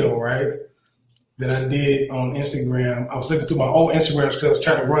video, right, that I did on Instagram. I was looking through my old Instagrams because I was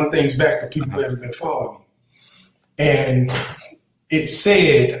trying to run things back for people who haven't been following me. And I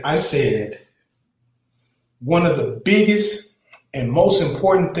said, one of the biggest and most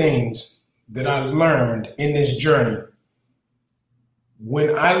important things that I learned in this journey,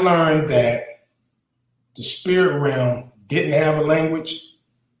 when I learned that the spirit realm didn't have a language,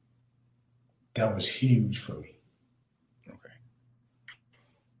 that was huge for me. Okay.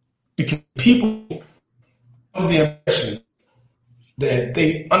 Because people have the impression that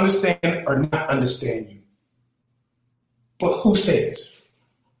they understand or not understand you. But who says?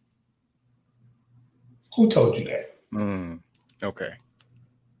 Who told you that? Okay.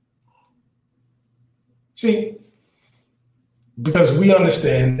 See, because we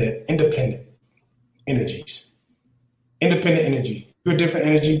understand that independent energy, you're a different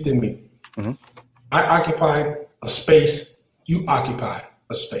energy than me. Mm-hmm. I occupy a space, you occupy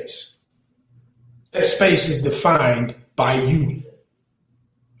a space. That space is defined by you,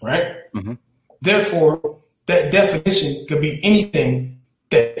 right? Mm-hmm. Therefore, that definition could be anything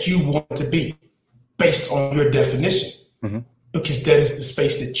that you want it to be based on your definition, because that is the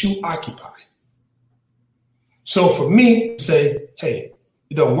space that you occupy. So for me to say, hey,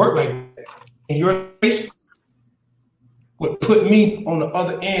 it don't work like that in your space would put me on the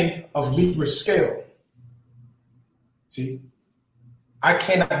other end of Libra's scale. See, I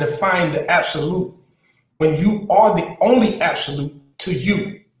cannot define the absolute when you are the only absolute to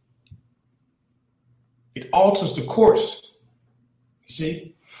you. It alters the course, you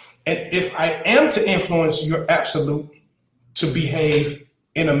see? And if I am to influence your absolute to behave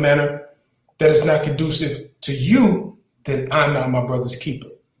in a manner that is not conducive to you, then I'm not my brother's keeper.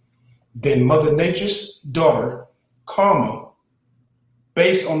 Then Mother Nature's daughter, karma,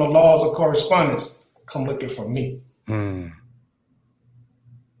 based on the laws of correspondence, come looking for me.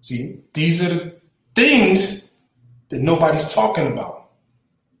 See, these are the things that nobody's talking about.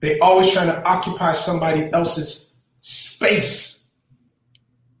 They always trying to occupy somebody else's space.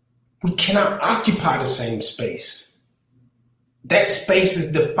 We cannot occupy the same space. That space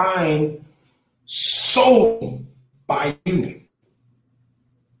is defined solely by you.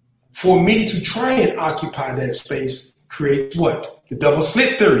 For me to try and occupy that space creates what? The double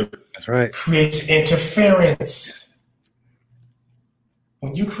slit theory. That's right. Creates interference.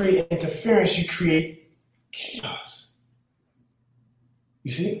 When you create interference, you create chaos.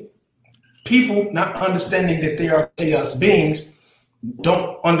 You see? People not understanding that they are chaos beings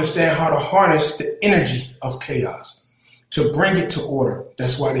don't understand how to harness the energy of chaos to bring it to order.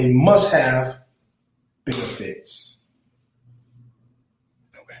 That's why they must have benefits.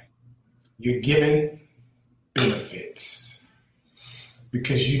 Okay. You're given benefits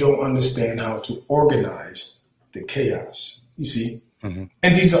because you don't understand how to organize the chaos. You see? Mm-hmm.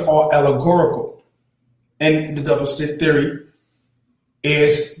 And these are all allegorical. And the double slit theory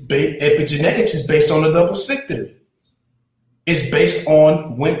is epigenetics is based on the double slit theory. It's based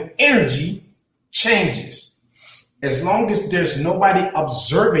on when energy changes. As long as there's nobody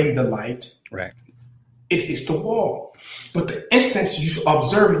observing the light, right, it hits the wall. But the instance you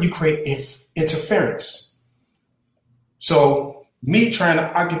observe it, you create interference. So me trying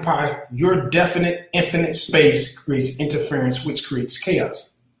to occupy your definite infinite space creates interference, which creates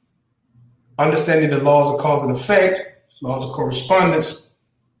chaos. Understanding the laws of cause and effect, laws of correspondence,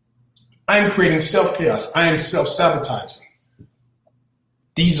 I'm creating self-chaos. I am self-sabotaging.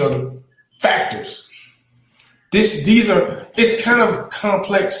 These are the factors. It's kind of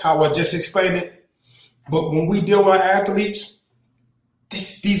complex how I just explained it, but when we deal with our athletes,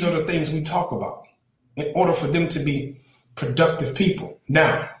 these are the things we talk about. in order for them to be productive people.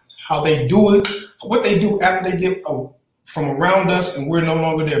 Now, how they do it, what they do after they get from around us and we're no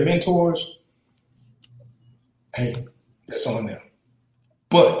longer their mentors, hey, that's on them.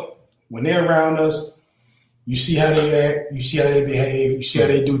 But when they're around us, you see how they act, you see how they behave, you see how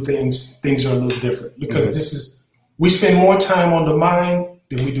they do things. Things are a little different because we spend more time on the mind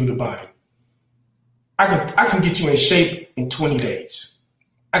than we do the body. I can get you in shape in 20 days.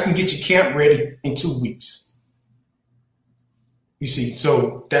 I can get you camp ready in 2 weeks. You see,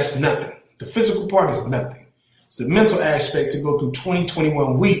 so that's nothing. The physical part is nothing. It's the mental aspect to go through 20,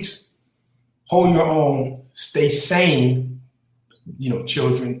 21 weeks, hold your own, stay sane,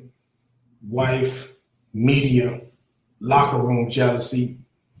 children, wife, media, locker room jealousy,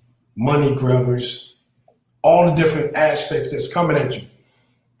 money grubbers, all the different aspects that's coming at you.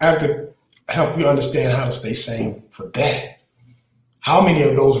 I have to help you understand how to stay sane for that. How many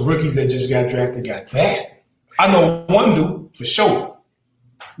of those rookies that just got drafted got that? I know one dude for sure.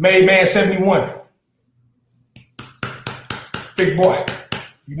 Made man 71. Big boy.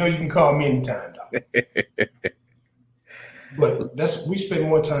 You can call me anytime, dog. But we spend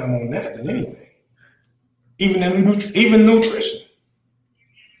more time on that than anything. Even nutrition.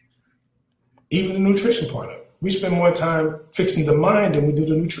 Even the nutrition part of it. We spend more time fixing the mind than we do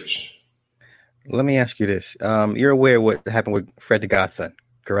the nutrition. Let me ask you this. You're aware of what happened with Fred the Godson,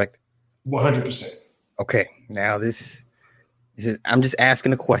 correct? 100%. Okay. Now this is I'm just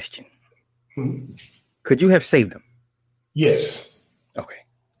asking a question. Mm-hmm. Could you have saved him? Yes.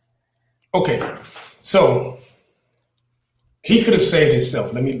 Okay. So he could have saved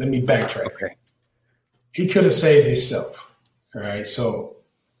himself. Let me backtrack. Okay. He could have saved himself. All right. So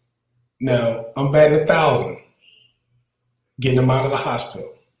now I'm batting 1,000, getting him out of the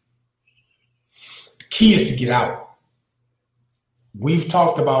hospital. The key is to get out. We've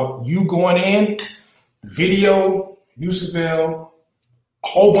talked about you going in, video, Yusufel, a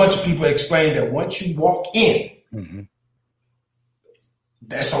whole bunch of people explained that once you walk in,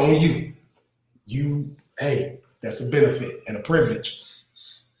 that's on you. That's a benefit and a privilege.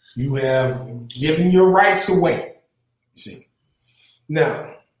 You have given your rights away. You see.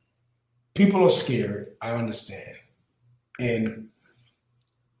 Now, people are scared. I understand.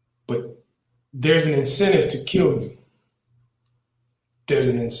 But there's an incentive to kill you. There's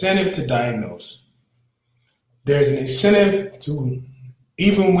an incentive to diagnose. There's an incentive to,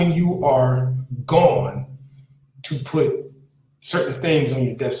 even when you are gone, to put certain things on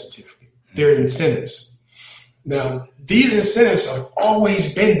your death certificate. There are incentives. Now, these incentives have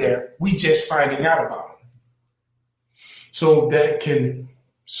always been there. We just finding out about them. So that can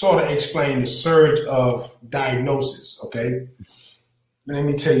sort of explain the surge of diagnosis, okay? Let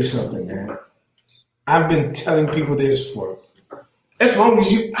me tell you something, man. I've been telling people this for as long as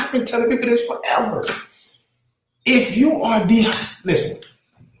I've been telling people this forever. If you are listen,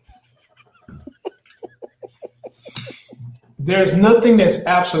 there's nothing that's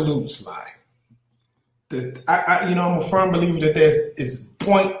absolute, Sly. I'm a firm believer that is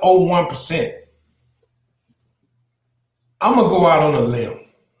 0.01%. I'm gonna go out on a limb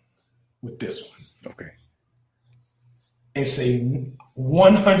with this one. Okay. And say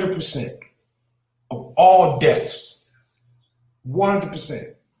 100% of all deaths,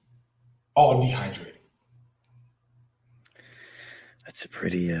 100%, all dehydrated. That's a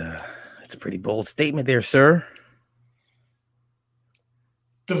pretty bold statement there, sir.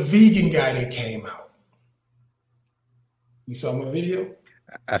 The vegan guy that came out. You saw my video?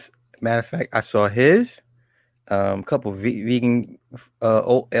 Matter of fact, I saw his. Couple vegan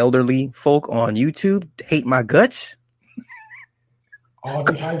elderly folk on YouTube hate my guts. All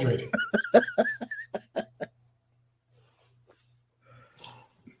dehydrated.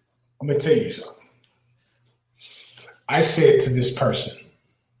 I'm going to tell you something. I said to this person,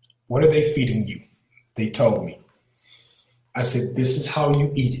 what are they feeding you? They told me. I said, this is how you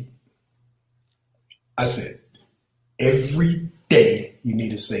eat it. I said, every day you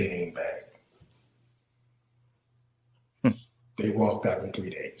need a saline bag. They walked out in 3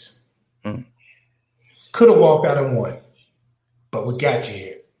 days. Could have walked out in 1, but we got you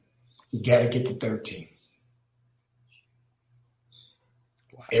here. We got to get to 13.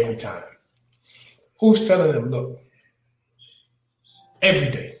 Wow. Every time. Who's telling them, look,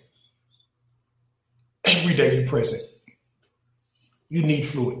 every day you present, you need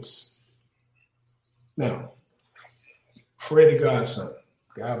fluids. Now, Fred the Godson,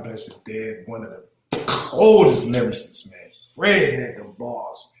 God bless his dead, one of the coldest lyricists, man. Fred had them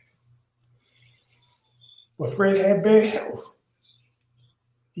balls, man. But Fred had bad health.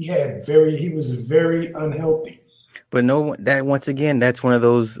 He was very unhealthy. But no, that once again, that's one of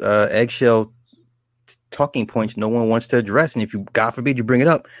those eggshell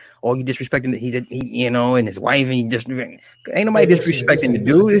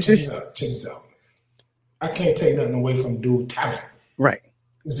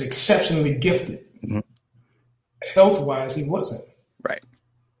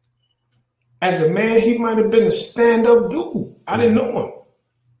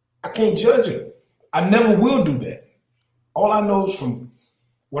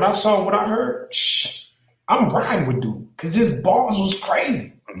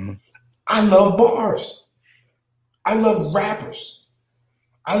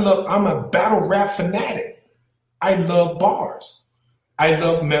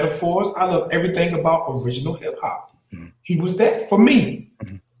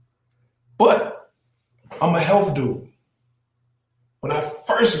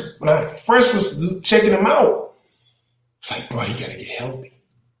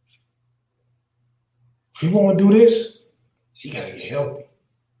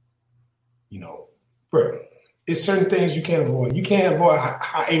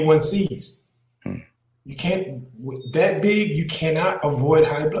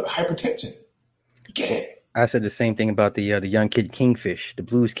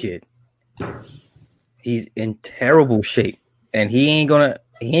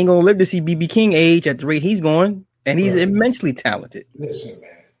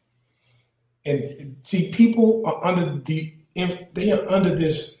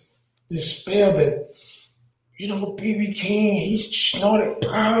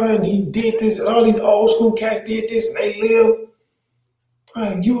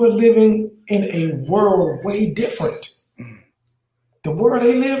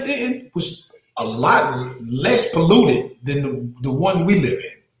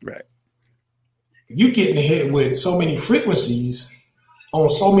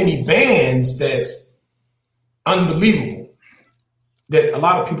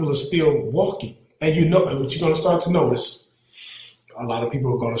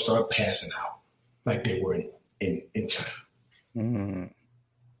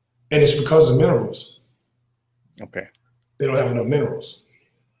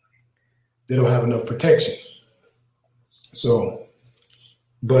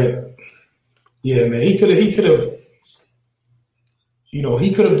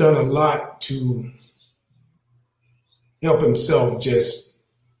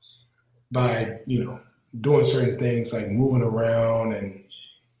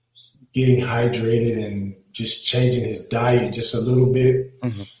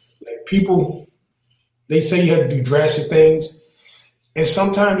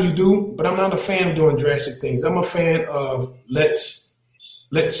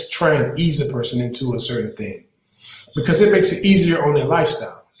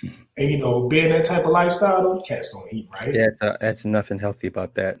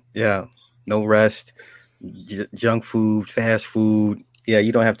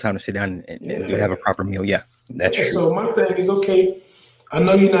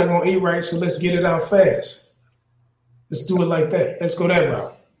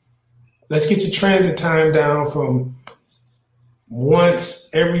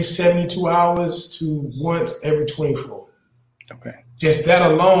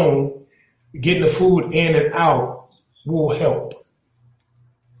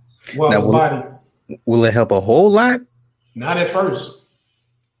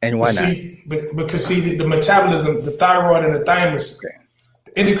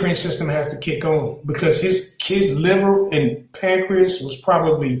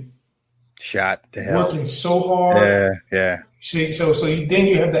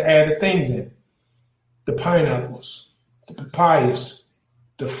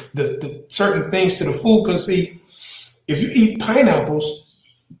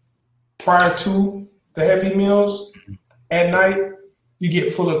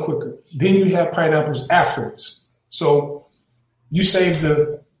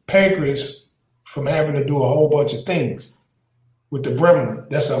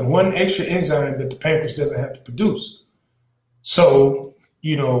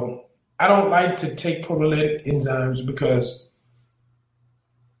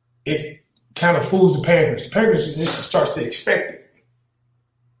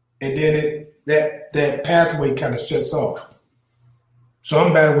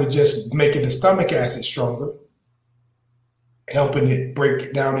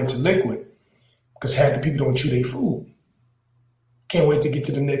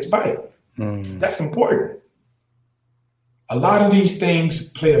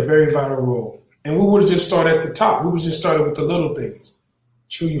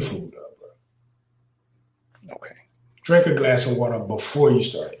Drink a glass of water before you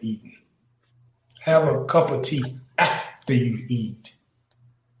start eating. Have a cup of tea after you eat.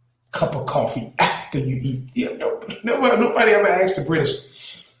 Cup of coffee after you eat. Yeah, nobody ever asked the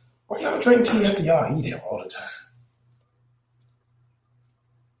British, why y'all drink tea after y'all eat it all the time?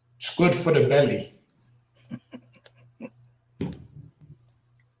 It's good for the belly.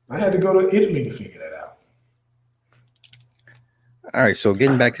 I had to go to Italy to figure that out. All right, so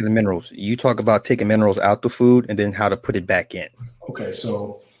getting back to the minerals, you talk about taking minerals out the food and then how to put it back in. Okay,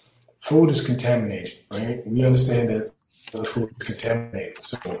 so food is contaminated, right? We understand that the food is contaminated.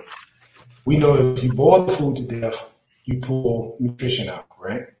 So we know if you boil the food to death, you pull nutrition out,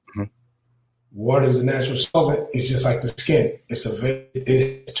 right? Mm-hmm. Water is a natural solvent. It's just like the skin.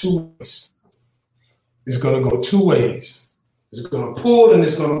 It's two ways. It's going to go two ways. It's going to pull and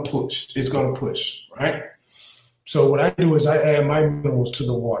it's going to push. It's going to push, right? So what I do is I add my minerals to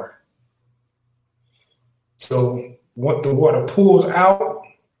the water. So what the water pulls out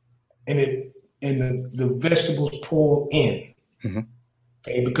and the vegetables pull in. Mm-hmm.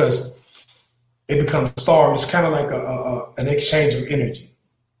 Okay, because it becomes starved. It's kind of like an exchange of energy.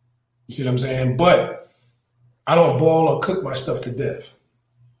 You see what I'm saying? But I don't boil or cook my stuff to death.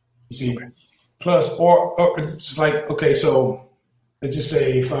 You see? Okay. Plus, or it's like, okay, so let's just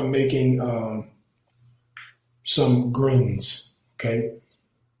say if I'm making some greens, okay?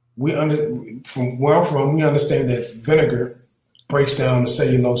 From where I'm from, we understand that vinegar breaks down the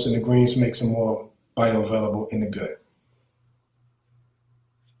cellulose in the greens, makes them more bioavailable in the gut.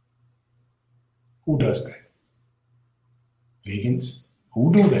 Who does that? Vegans?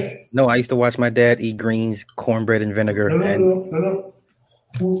 Who do that? No, I used to watch my dad eat greens, cornbread, and vinegar. No.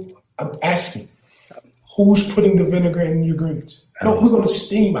 I'm asking, who's putting the vinegar in your greens? No, we're going to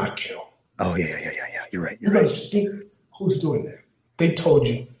steam our kale. Oh, yeah. You're right. You're going to steam. Who's doing that? They told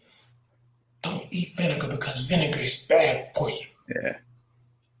you, don't eat vinegar because vinegar is bad for you. Yeah.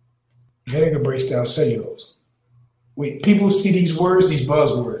 Vinegar breaks down cellulose. People see these words, these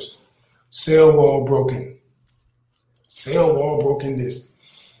buzzwords. Cell wall broken. Cell wall broken this.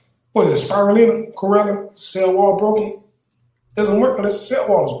 What is it, spirulina, chlorella, cell wall broken? Doesn't work unless the cell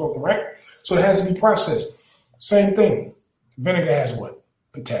wall is broken, right? So it has to be processed. Same thing. Vinegar has what?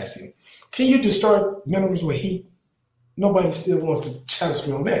 Potassium. Can you destroy minerals with heat? Nobody still wants to challenge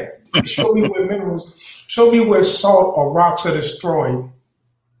me on that. Show me where salt or rocks are destroyed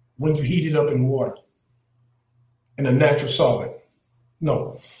when you heat it up in water, in a natural solvent.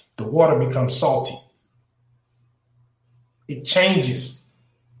 No, the water becomes salty. It changes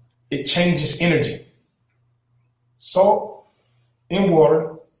energy. Salt in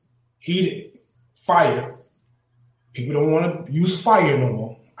water, heated, fire. People don't want to use fire no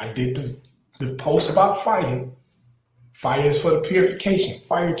more. I did the post about fire. Fire is for the purification.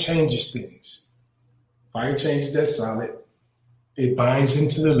 Fire changes things. Fire changes that solid. It binds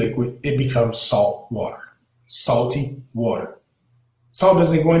into the liquid. It becomes salt water. Salty water. Salt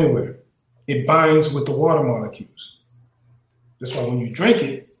doesn't go anywhere. It binds with the water molecules. That's why when you drink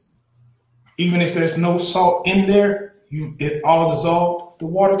it, even if there's no salt in there, it all dissolved, the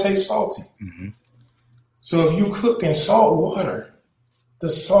water tastes salty. Mm-hmm. So if you cook in salt water, the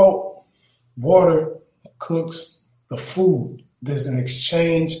salt water cooks the food. There's an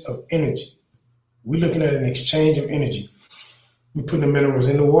exchange of energy. We're looking at an exchange of energy. We put the minerals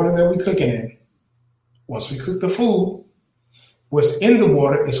in the water that we're cooking in. Once we cook the food, what's in the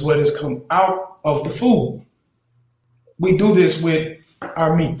water is what has come out of the food. We do this with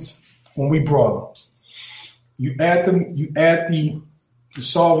our meats when we broil them. You add the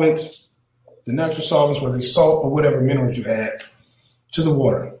solvents, the natural solvents, whether it's salt or whatever minerals you add, to the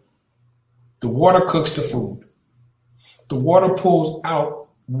water. The water cooks the food. The water pulls out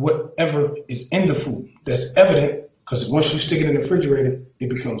whatever is in the food. That's evident because once you stick it in the refrigerator, it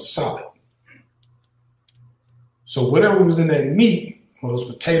becomes solid. So whatever was in that meat, or those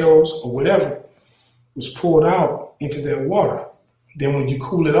potatoes or whatever, was pulled out into that water. Then when you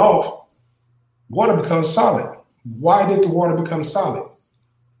cool it off, water becomes solid. Why did the water become solid?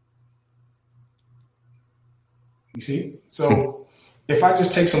 You see? So if I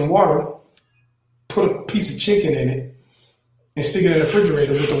just take some water, put a piece of chicken in it, and stick it in the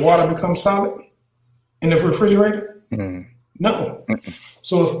refrigerator, would the water become solid in the refrigerator? Mm. No.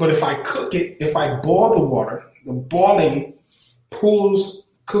 But if I cook it, if I boil the water, the boiling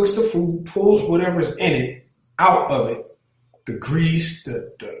cooks the food, pulls whatever's in it out of it, the grease,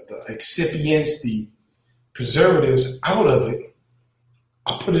 the excipients, the preservatives out of it.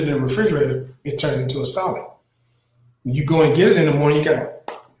 I put it in the refrigerator, it turns into a solid. When you go and get it in the morning, you got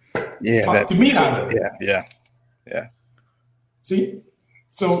to pop the meat out of it. Yeah. See?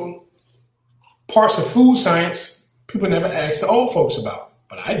 So parts of food science, People never ask the old folks about,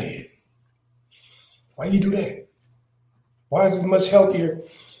 but I did. Why you do that? Why is it much healthier?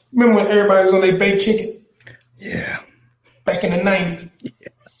 Remember when everybody was on their baked chicken? Yeah. Back in the 90s? Yeah.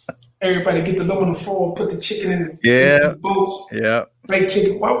 Everybody get the aluminum foil, put the chicken in the boats. Yeah. Baked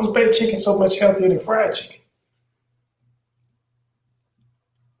chicken. Why was baked chicken so much healthier than fried chicken?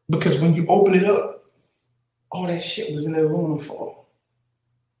 Because when you open it up, all that shit was in the aluminum foil.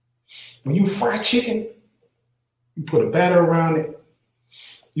 When you fry chicken, you put a batter around it,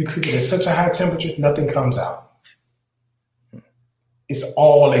 you cook it at such a high temperature, nothing comes out. It's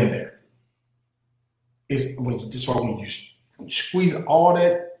all in there. It's when you squeeze all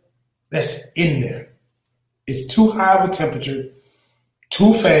that's in there. It's too high of a temperature,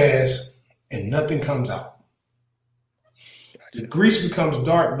 too fast, and nothing comes out. The grease becomes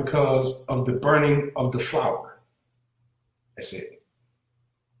dark because of the burning of the flour. That's it.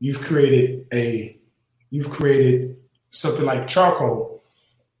 You've created something like charcoal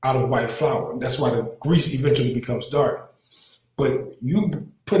out of white flour. That's why the grease eventually becomes dark. But you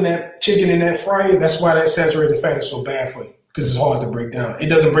putting that chicken in that fryer, that's why that saturated fat is so bad for you, because it's hard to break down. It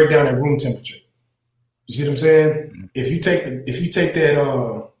doesn't break down at room temperature. You see what I'm saying? Mm-hmm. If you take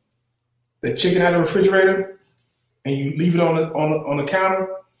that chicken out of the refrigerator and you leave it on the counter,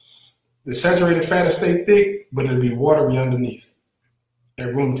 the saturated fat will stay thick, but it'll be watery underneath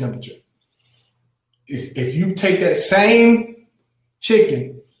at room temperature. If you take that same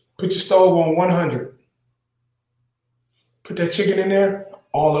chicken, put your stove on 100, put that chicken in there,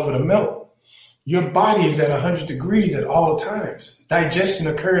 all of it'll melt. Your body is at 100 degrees at all times. Digestion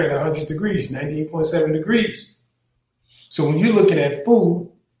occurs at 100 degrees, 98.7 degrees. So when you're looking at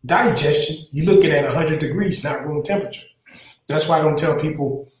food, digestion, you're looking at 100 degrees, not room temperature. That's why I don't tell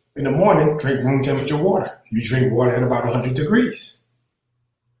people in the morning, drink room temperature water. You drink water at about 100 degrees.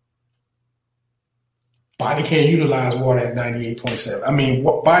 Body can't utilize water at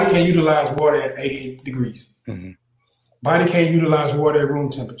 98.7. Body can utilize water at 88 degrees. Mm-hmm. Body can't utilize water at room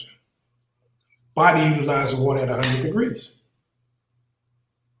temperature. Body utilizes water at 100 degrees.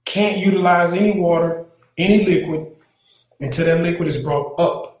 Can't utilize any water, any liquid, until that liquid is brought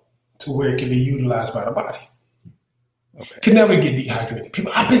up to where it can be utilized by the body. Okay. Can never get dehydrated.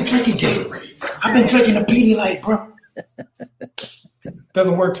 People, I've been drinking Gatorade. I've been drinking a Pedialyte, bro.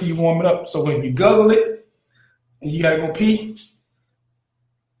 Doesn't work till you warm it up. So when you guzzle it and you got to go pee,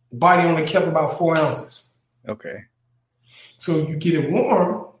 the body only kept about 4 ounces. Okay. So you get it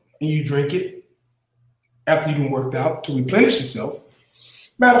warm and you drink it after you've been worked out to replenish yourself.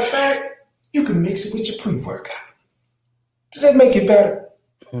 Matter of fact, you can mix it with your pre-workout. Does that make it better?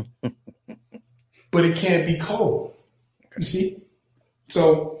 But it can't be cold. You see?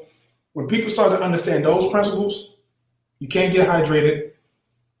 So when people start to understand those principles, you can't get hydrated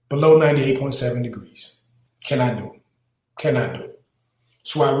below 98.7 degrees. Cannot do it. Cannot do it.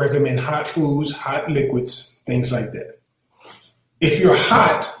 So I recommend hot foods, hot liquids, things like that. If you're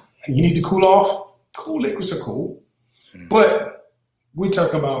hot and you need to cool off, cool liquids are cool. But we're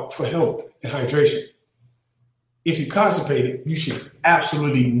talking about for health and hydration. If you're constipated, you should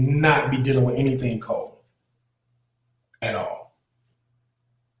absolutely not be dealing with anything cold. At all.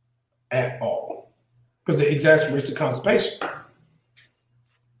 At all. Because it exacerbates the constipation.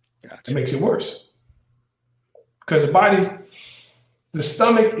 Gotcha. It makes it worse. Because the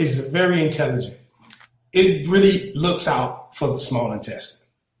stomach is very intelligent. It really looks out for the small intestine.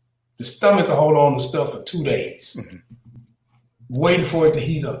 The stomach will hold on to stuff for 2 days, waiting for it to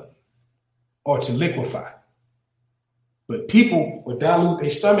heat up or to liquefy. But people will dilute their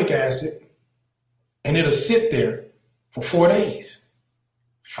stomach acid and it'll sit there for 4 days,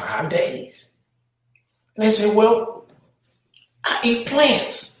 5 days. And they say, well, I eat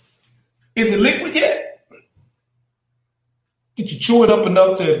plants. Is it liquid yet? Did you chew it up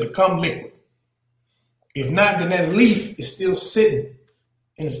enough to become liquid? If not, then that leaf is still sitting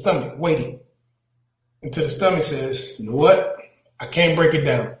in the stomach, waiting until the stomach says, you know what? I can't break it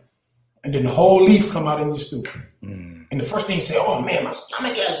down. And then the whole leaf come out in your stool. And the first thing you say, oh man, my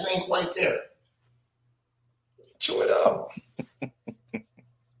stomach acid ain't quite there. Chew it up.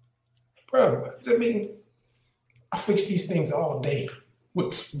 Bro, I fix these things all day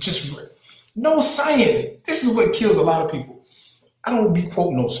with just no science. This is what kills a lot of people. I don't be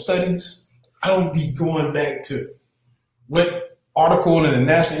quoting no studies. I don't be going back to what article in the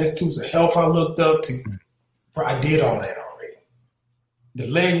National Institutes of Health I looked up to. Bro, I did all that already. The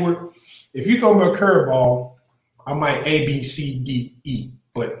legwork. If you throw me a curveball, I might A, B, C, D, E.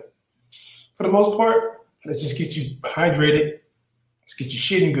 But for the most part, let's just get you hydrated. Let's get you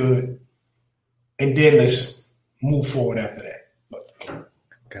shitting good. And then let's move forward after that.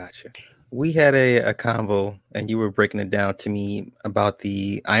 Gotcha. We had a convo, and you were breaking it down to me about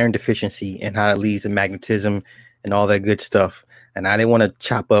the iron deficiency and how it leads to magnetism and all that good stuff. And I didn't want to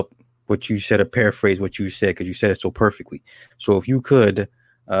chop up what you said or paraphrase what you said because you said it so perfectly. So if you could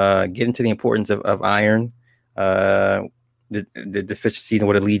get into the importance of iron, the deficiencies and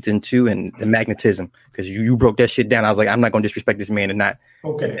what it leads into, and the magnetism, because you broke that shit down. I was like, I'm not going to disrespect this man and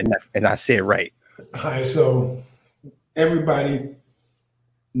not say it right. All right, so everybody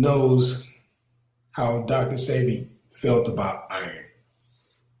knows how Dr. Sebi felt about iron.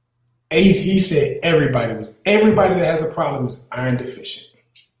 He said everybody that has a problem is iron deficient,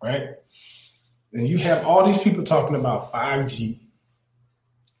 right? And you have all these people talking about 5G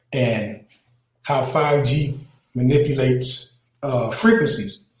and how 5G manipulates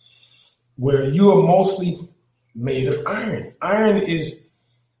frequencies, where you are mostly made of iron. Iron is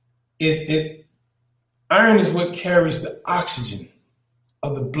what carries the oxygen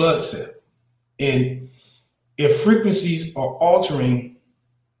of the blood cell. And if frequencies are altering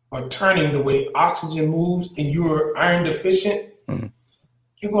or turning the way oxygen moves and you're iron deficient,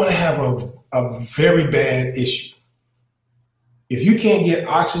 you're going to have a very bad issue. If you can't get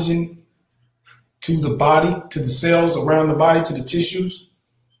oxygen to the body, to the cells around the body, to the tissues,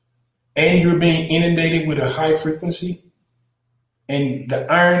 and you're being inundated with a high frequency, and the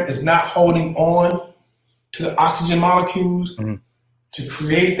iron is not holding on to the oxygen molecules to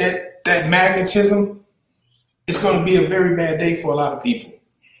create that magnetism, it's going to be a very bad day for a lot of people.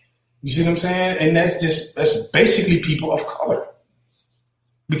 You see what I'm saying? And that's basically people of color,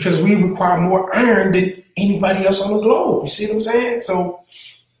 because we require more iron than anybody else on the globe. You see what I'm saying? So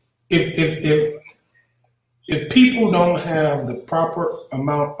if people don't have the proper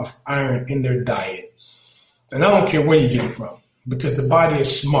amount of iron in their diet, and I don't care where you get it from, because the body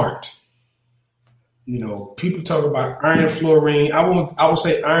is smart. You know, people talk about iron fluorine. I would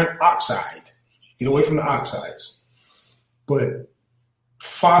say iron oxide. Get away from the oxides. But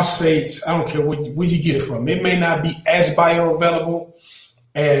phosphates, I don't care where you get it from. It may not be as bioavailable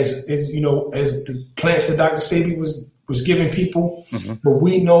as the plants that Dr. Sebi was giving people, but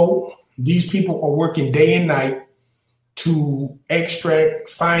we know these people are working day and night to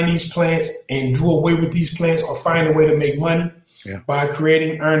find these plants and do away with these plants, or find a way to make money by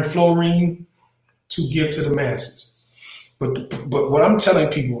creating iron fluorine to give to the masses. But what I'm telling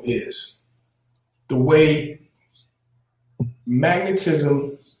people is the way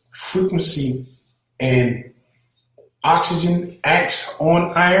magnetism, frequency, and oxygen acts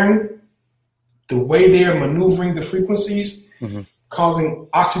on iron, the way they're maneuvering the frequencies, causing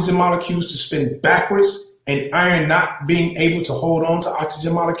oxygen molecules to spin backwards, and iron not being able to hold on to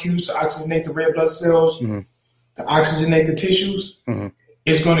oxygen molecules to oxygenate the red blood cells, to oxygenate the tissues,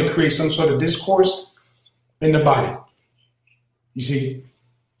 is going to create some sort of discourse in the body. You see?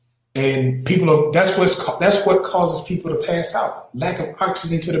 And that's what causes people to pass out, lack of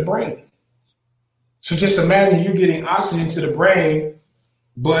oxygen to the brain. So just imagine you're getting oxygen to the brain,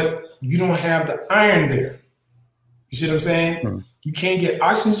 but you don't have the iron there. You see what I'm saying? You can't get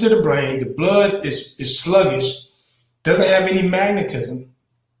oxygen to the brain. The blood is sluggish, doesn't have any magnetism.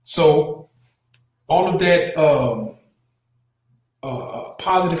 So all of that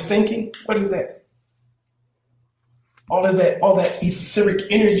positive thinking, what is that? All that etheric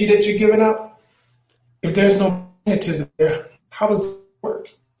energy that you're giving out, if there's no magnetism there, how does it work?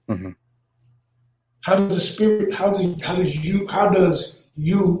 How does the spirit, how does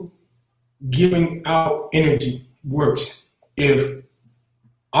you giving out energy works if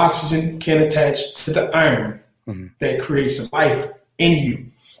oxygen can attach to the iron that creates life in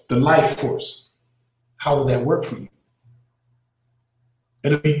you, the life force? How would that work for you?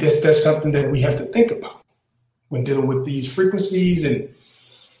 That's something that we have to think about when dealing with these frequencies, and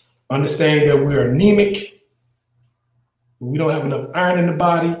understanding that we're anemic. We don't have enough iron in the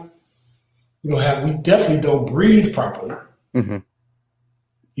body. We definitely don't breathe properly.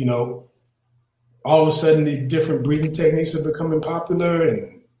 You know, all of a sudden the different breathing techniques are becoming popular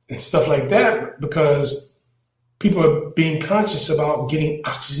and stuff like that, because people are being conscious about getting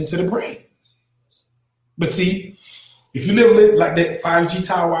oxygen to the brain. But see, if you live like that 5G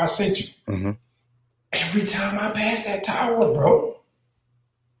tower I sent you, every time I pass that tower, bro,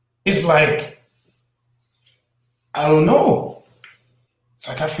 it's like, I don't know. It's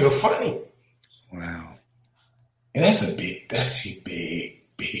like I feel funny. Wow. And that's a big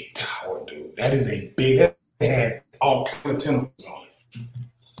tower, dude. That is a big, that had all kinds of tentacles on it.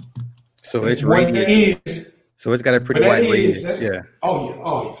 So it's radiant. So it's got a pretty wide radius. Yeah.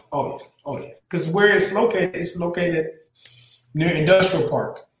 Oh yeah. Because where it's located near Industrial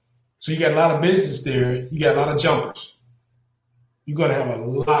Park. So you got a lot of business there. You got a lot of jumpers. you're going to have a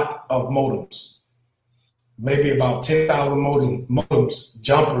lot of modems, maybe about 10,000 modems,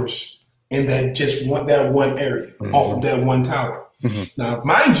 jumpers in that one area, off of that one tower. Now,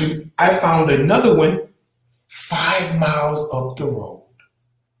 mind you, I found another one 5 miles up the road,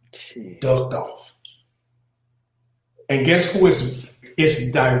 ducked off. And guess who is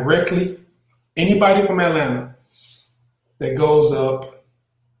directly, anybody from Atlanta that goes up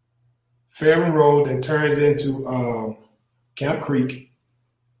Fairman Road that turns into Camp Creek,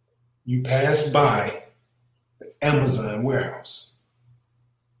 you pass by the Amazon warehouse.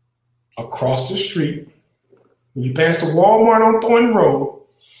 Across the street, when you pass the Walmart on Thornton Road,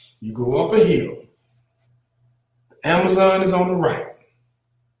 you go up a hill. Amazon is on the right.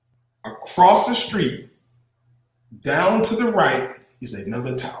 Across the street, down to the right, is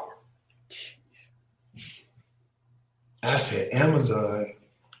another tower. I said, Amazon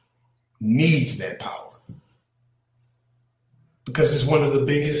needs that power. Because it's one of the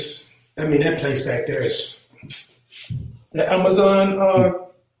biggest, that place back there is, the Amazon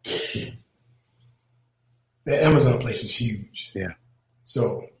place is huge. Yeah.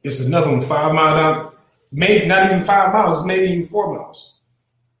 So it's another one 5 miles down, maybe not even 5 miles, maybe even 4 miles.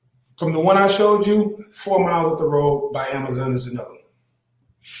 From the one I showed you, 4 miles up the road by Amazon is another one.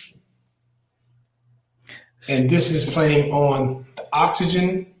 And this is playing on the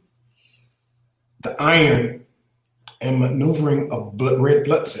oxygen, the iron, and maneuvering of red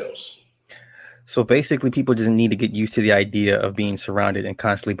blood cells. So basically, people just need to get used to the idea of being surrounded and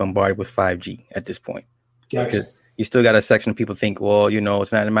constantly bombarded with 5G at this point. Gotcha. You still got a section of people think, well,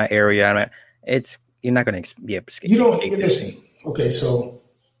 it's not in my area. You're not going to be able to escape. You don't listen. Okay, so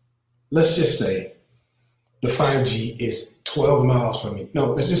let's just say the 5G is 12 miles from me.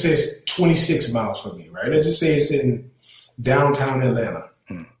 No, let's just say it's 26 miles from me, right? Let's just say it's in downtown Atlanta.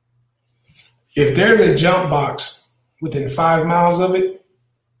 If there's a jump box within 5 miles of it,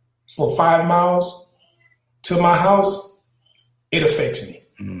 for 5 miles to my house, it affects me.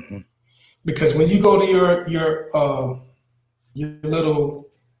 Mm-hmm. Because when you go to your little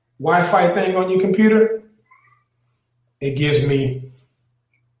Wi-Fi thing on your computer, it gives me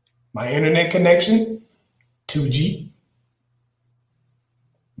my internet connection, 2G,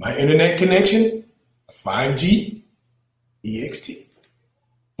 my internet connection, 5G, EXT,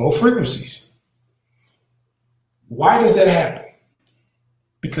 both frequencies. Why does that happen?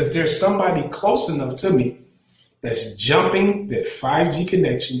 Because there's somebody close enough to me that's jumping that 5G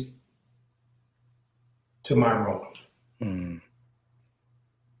connection to my room. Mm.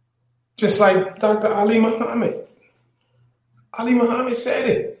 Just like Dr. Ali Muhammad. Ali Muhammad said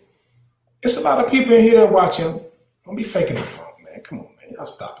it. It's a lot of people in here that watch him. Don't be faking the phone, man. Come on, man. Y'all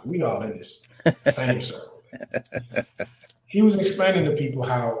stop it. We all in this same circle, man. He was explaining to people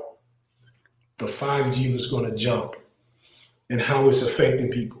how the 5G was going to jump and how it's affecting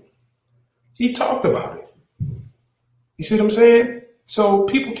people. He talked about it. You see what I'm saying? So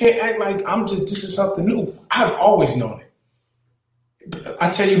people can't act like this is something new. I've always known it. I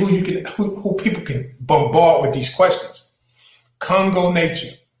tell you who people can bombard with these questions. Congo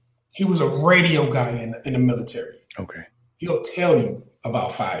Nature. He was a radio guy in the military. Okay. He'll tell you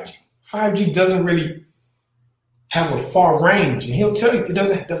about 5G. 5G doesn't really have a far range, and he'll tell you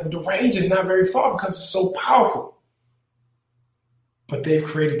the range is not very far because it's so powerful. But they've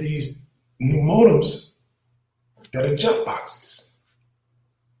created these new modems that are jump boxes.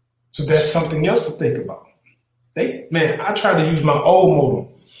 So that's something else to think about. I try to use my old modem.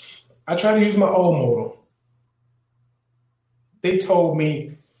 They told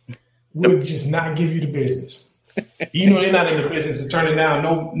me we'll just not give you the business. They're not in the business of turning down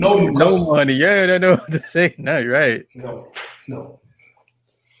no new customers. No money. Yeah, I know what to say. No, you're right. No.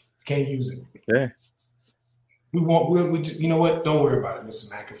 Can't use it. Yeah. We just, you know what? Don't worry about it, Mr.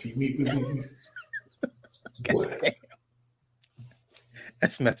 McAfee. We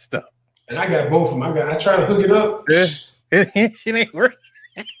That's messed up. And I got both of them. I try to hook it up. Yeah. Shit ain't working.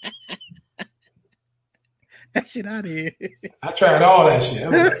 That shit out of here. I tried all that shit.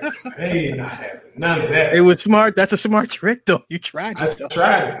 I'm like, hey, not having none of that. It was smart. That's a smart trick, though. You tried it. I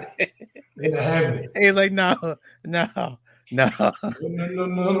tried it. They not having it. Hey, like, no. No.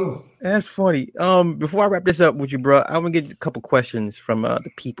 That's funny. Before I wrap this up with you, bro, I'm gonna get a couple questions from the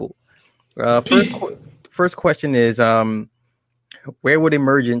people. First question is, where would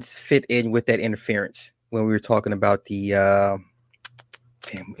emergence fit in with that interference when we were talking about the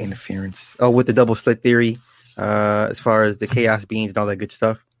interference? Oh, with the double slit theory, as far as the chaos beings and all that good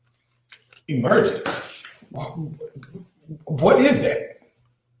stuff. Emergence. What is that?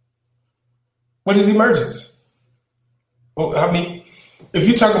 What is emergence? Well, I mean, if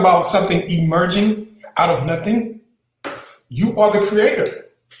you talk about something emerging out of nothing, You are the creator.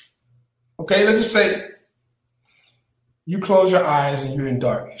 Okay, let's just say you close your eyes and you're in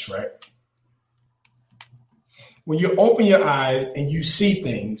darkness, right? When you open your eyes and you see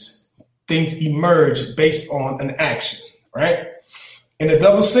things emerge based on an action, right? In the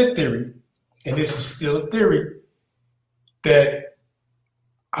double slit theory, and this is still a theory that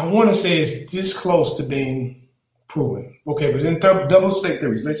I want to say is this close to being proven. Okay, but in double slit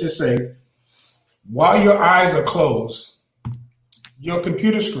theories, let's just say while your eyes are closed, your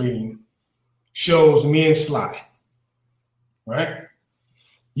computer screen shows me and Sly, right?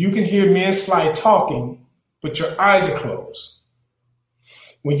 You can hear me and Sly talking, but your eyes are closed.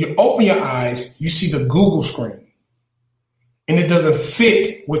 When you open your eyes, you see the Google screen. And it doesn't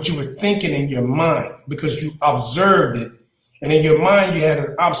fit what you were thinking in your mind because you observed it. And in your mind, you had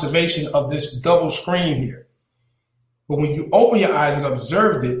an observation of this double screen here. But when you open your eyes and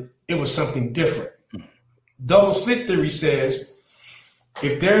observed it, it was something different. Double slit theory says,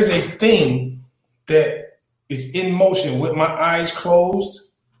 if there's a thing that is in motion with my eyes closed,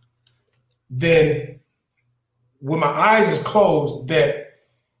 then when my eyes is closed, that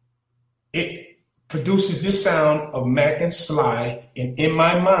it produces this sound of Mac and Sly, and in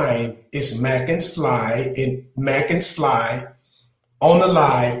my mind, it's Mac and Sly, and Mac and Sly on the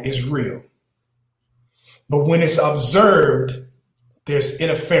live is real. But when it's observed, there's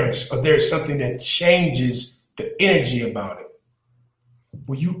interference, or there's something that changes the energy about it.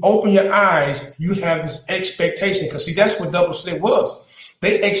 When you open your eyes, you have this expectation, because see, that's what double slit was.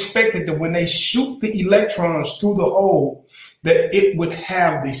 They expected that when they shoot the electrons through the hole, that it would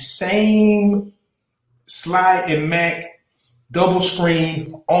have the same Sly and Mac double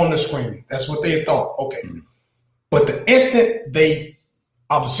screen on the screen. That's what they thought. Okay. But the instant they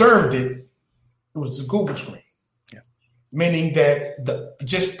observed it, it was the Google screen. Yeah. Meaning that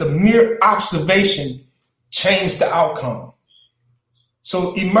just the mere observation changed the outcome.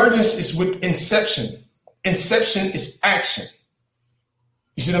 So emergence is with inception. Inception is action.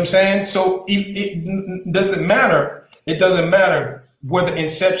 You see what I'm saying? So it doesn't matter. It doesn't matter where the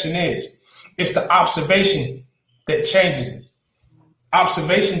inception is. It's the observation that changes it.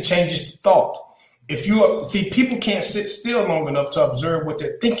 Observation changes the thought. If you see, people can't sit still long enough to observe what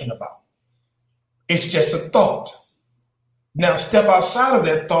they're thinking about. It's just a thought. Now step outside of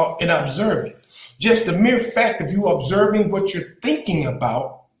that thought and observe it. Just the mere fact of you observing what you're thinking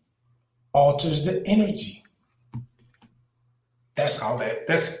about alters the energy. That's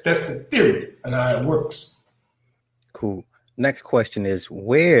the theory and how it works. Cool. Next question is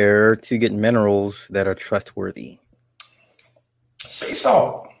where to get minerals that are trustworthy? Sea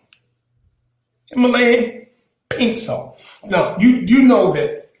salt. Himalayan pink salt. Now, you know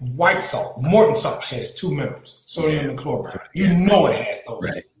that white salt, Morton salt, has two minerals, sodium and chloride. You know it has those.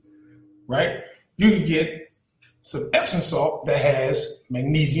 Right? You can get some Epsom salt that has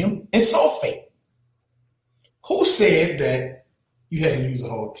magnesium and sulfate. Who said that you had to use a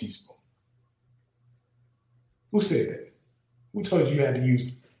whole teaspoon? Who said that? Who told you had to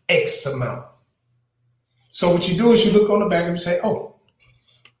use X amount? So what you do is you look on the back and you say, oh,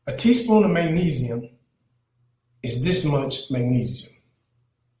 a teaspoon of magnesium is this much magnesium.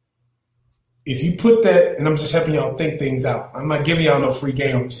 If you put that, and I'm just helping y'all think things out. I'm not giving y'all no free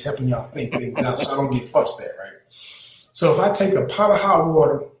game. I'm just helping y'all think things out so I don't get fussed at, right? So if I take a pot of hot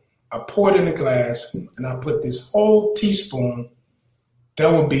water, I pour it in a glass, and I put this whole teaspoon,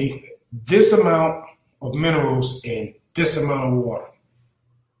 that would be this amount of minerals in this amount of water.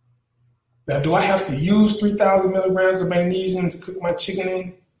 Now, do I have to use 3,000 milligrams of magnesium to cook my chicken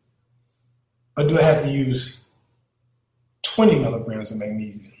in? Or do I have to use 20 milligrams of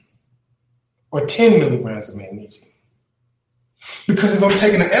magnesium? Or 10 milligrams of magnesium? Because if I'm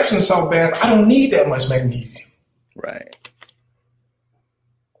taking an Epsom salt bath, I don't need that much magnesium. Right.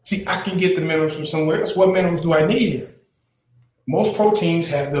 See, I can get the minerals from somewhere else. What minerals do I need here? Most proteins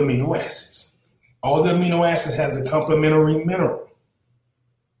have the amino acids. All the amino acids has a complementary mineral.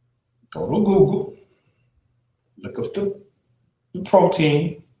 Go to Google, look up the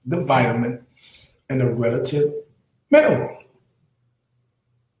protein, the vitamin, and the relative mineral.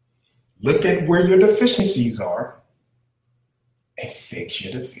 Look at where your deficiencies are and fix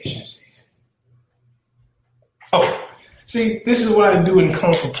your deficiencies. Oh, see, this is what I do in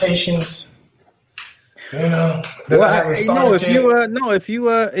consultations. You know, well, I haven't started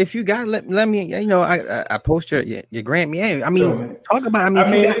if you got let me, I post your grant me. I mean, talk about.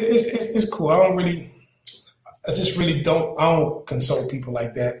 It's cool. I don't consult people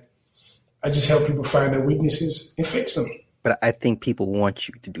like that. I just help people find their weaknesses and fix them. But I think people want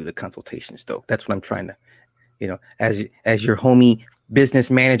you to do the consultations, though. That's what I'm trying to, as your homie business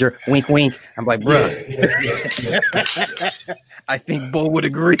manager. Wink, wink. I'm like, bro. Yeah. I think Bo would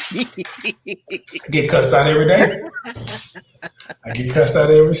agree. I get cussed out every day. I get cussed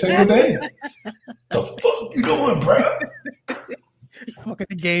out every single day. The fuck you doing, bro? Fucking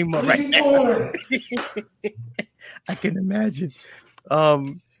the game up What right you now. doing? I can imagine.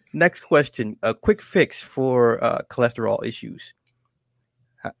 Next question. A quick fix for cholesterol issues.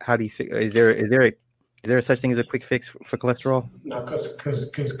 How do you fix? Is there a such thing as a quick fix for cholesterol? No, because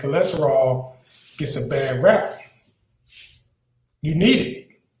cholesterol gets a bad rap. You need it.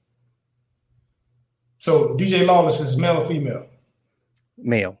 So DJ Lawless is male or female?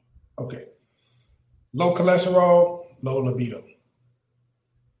 Male. Okay. Low cholesterol, low libido.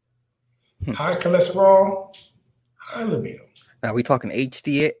 High cholesterol, high libido. Now we talking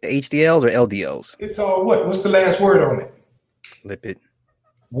HDLs or LDLs? It's all what? What's the last word on it? Lipid.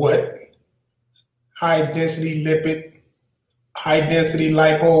 What? High density lipid, high density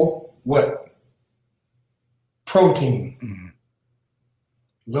lipo, what? Protein. Mm-hmm.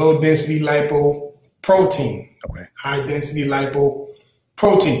 Low density lipo, protein. Okay. High density lipo,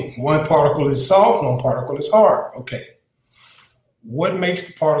 protein. One particle is soft, one particle is hard. Okay. What makes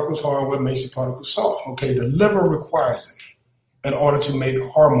the particles hard? What makes the particles soft? Okay, the liver requires it in order to make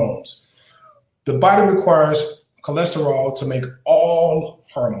hormones. The body requires cholesterol to make all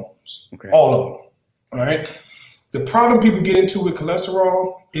hormones, all of them. All right. The problem people get into with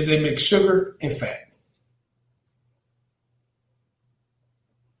cholesterol is they mix sugar and fat.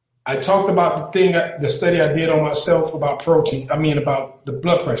 I talked about the study I did on myself about about the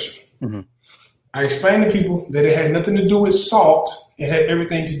blood pressure. Mm-hmm. I explained to people that it had nothing to do with salt. It had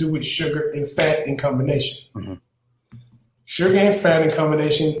everything to do with sugar and fat in combination. Mm-hmm. Sugar and fat in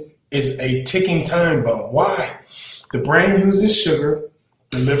combination is a ticking time bomb. Why? The brain uses sugar,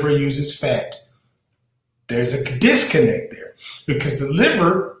 the liver uses fat. There's a disconnect there because the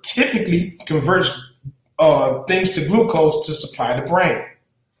liver typically converts things to glucose to supply the brain.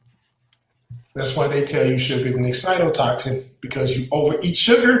 That's why they tell you sugar is an excitotoxin, because you overeat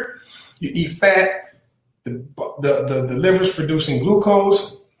sugar, you eat fat, the liver's producing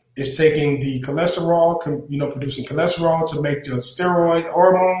glucose, it's taking the cholesterol, producing cholesterol to make the steroid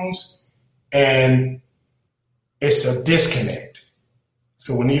hormones, and it's a disconnect.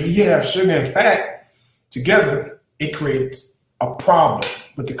 So whenever you have sugar and fat together, it creates a problem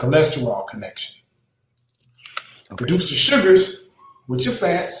with the cholesterol connection. Okay. Produce the sugars with your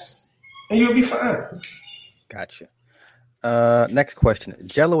fats, and you'll be fine. Gotcha. Next question.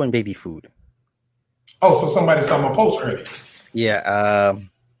 Jell-O and baby food. Oh, so somebody saw my post earlier. Yeah.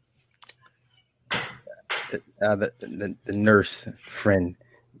 The nurse friend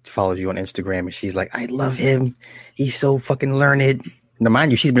follows you on Instagram, and she's like, I love him. He's so fucking learned. Now,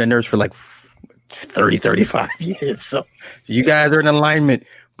 mind you, she's been a nurse for like 30, 35 years. So you guys are in alignment.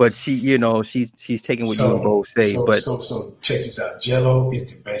 But she's taking what you and Bo say. So check this out. Jell-O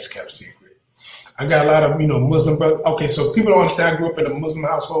is the best kept secret. I got a lot of Muslim brothers. Okay, so people don't understand. I grew up in a Muslim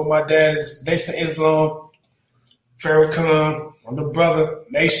household. My dad is Nation of Islam, Farrakhan. I'm the brother,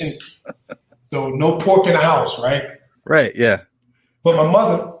 Nation. So no pork in the house, right? Right, yeah. But my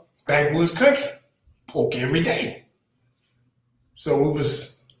mother, backwoods country, pork every day. So it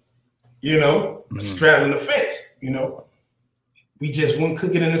was, straddling the fence, We just wouldn't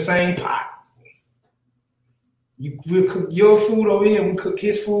cook it in the same pot. We'll cook your food over here, and we cook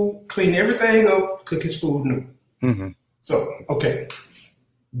his food, clean everything up, cook his food new. Mm-hmm. So, okay.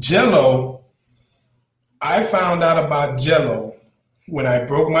 Jell-O, I found out about Jell-O when I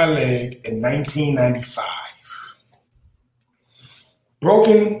broke my leg in 1995.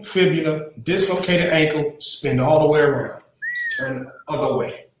 Broken fibula, dislocated ankle, spin all the way around. Turn the other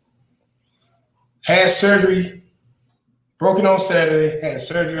way. Had surgery, broken on Saturday, had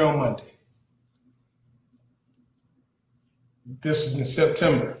surgery on Monday. This was in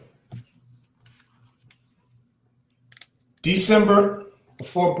September. December,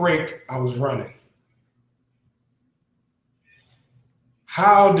 before break, I was running.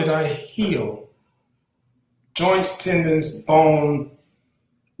 How did I heal joints, tendons, bone,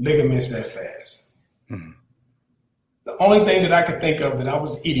 ligaments that fast? Mm-hmm. The only thing that I could think of that I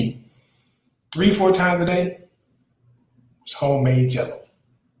was eating 3-4 times a day was homemade Jell-O.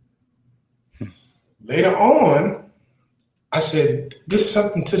 Later on, I said, there's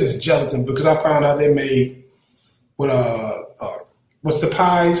something to this gelatin, because I found out they made what's the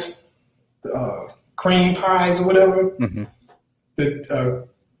pies, the cream pies or whatever, mm-hmm. The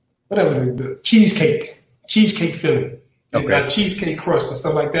cheesecake filling, okay. Cheesecake crust and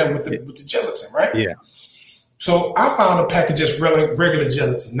stuff like that with the gelatin, right? Yeah. So I found a pack of just regular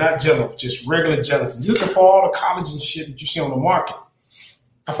gelatin, not Jell-O, just regular gelatin. You're looking for all the collagen shit that you see on the market.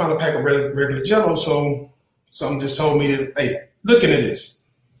 I found a pack of regular Jell-O, so something just told me that, hey, look into this.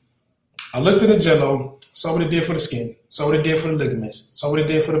 I looked at the Jell-O, saw what it did for the skin, saw what it did for the ligaments, saw what it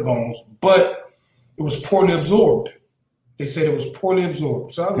did for the bones, but it was poorly absorbed. They said it was poorly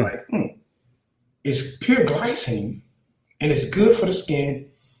absorbed. So I was like, it's pure glycine, and it's good for the skin,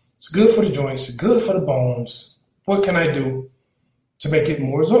 it's good for the joints, it's good for the bones. What can I do to make it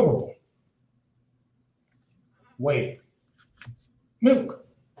more absorbable? Whey, milk.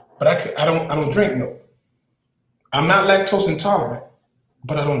 But I don't drink milk. I'm not lactose intolerant,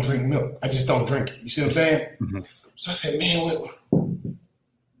 but I don't drink milk. I just don't drink it. You see what I'm saying? Mm-hmm. So I said, man,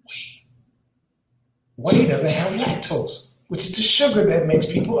 whey doesn't have lactose, which is the sugar that makes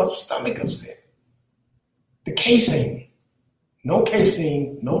people's stomach upset. The casein, no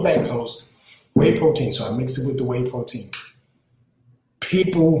casein, no lactose, whey protein. So I mixed it with the whey protein.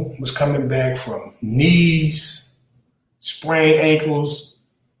 People was coming back from knees, sprained ankles,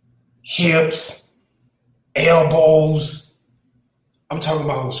 hips, elbows. I'm talking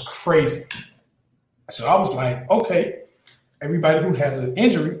about it was crazy. So I was like, okay, everybody who has an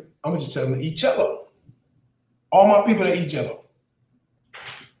injury, I'm gonna just tell them to eat Jell-O. All my people that eat Jell-O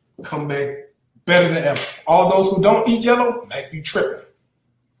come back better than ever. All those who don't eat Jell-O, like you tripping.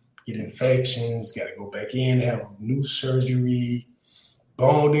 Get infections, gotta go back in, have new surgery,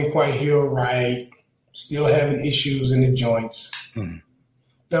 bone didn't quite heal right, still having issues in the joints. Mm-hmm.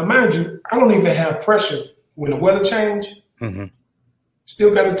 Now, mind you, I don't even have pressure when the weather change. Mm-hmm.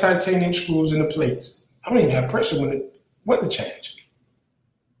 Still got the titanium screws in the plates. I don't even have pressure when the weather change.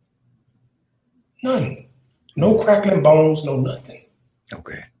 None. No crackling bones, no nothing.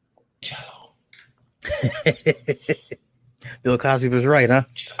 Okay. Jell-O. Bill Cosby was right, huh?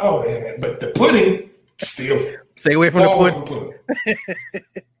 Oh, man. But the pudding, still. Stay away from the pudding.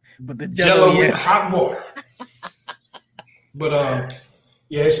 But the Jell-O with hot water. But,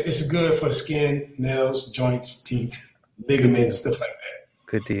 yeah, it's good for the skin, nails, joints, teeth, ligaments, stuff like that.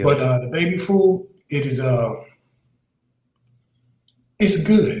 Good deal. But the baby food, it's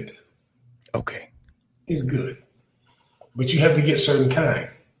good. Okay. It's good. But you have to get certain kind.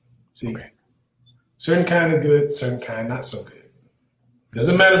 See? Okay. Certain kind are good, certain kind not so good.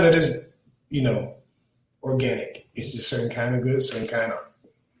 Doesn't matter that it's, organic. It's just certain kind of good, certain kind aren't.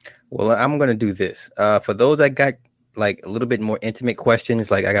 Well, I'm going to do this. For those that got like a little bit more intimate questions,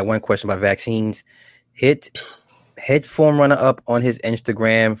 like I got one question about vaccines. Hit Form Runner up on his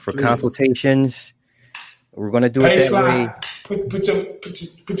Instagram for consultations. We're going to do it that way. Put your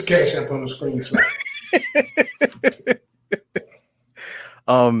cash app on the screen.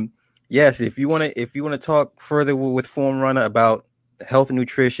 Yes, if you want to talk further with Form Runner about health and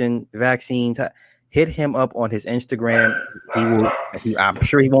nutrition, vaccines, hit him up on his Instagram. I'm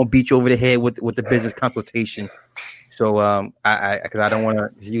sure he won't beat you over the head with the business consultation. So because I don't want to.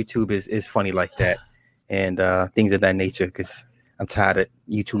 YouTube is funny like that, and things of that nature. Because I'm tired of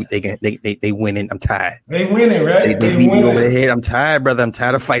YouTube. They winning. I'm tired. They winning, right? They beat me over the head. I'm tired, brother. I'm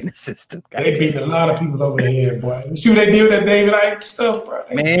tired of fighting the system. They beat a lot of people over the head, boy. You see what they did with that David Icke stuff, bro?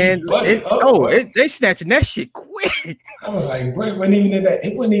 They snatching that shit quick. I was like, bro, it wasn't even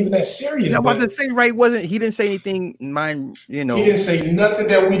that serious. I'm about to say, right? He didn't say anything. He didn't say nothing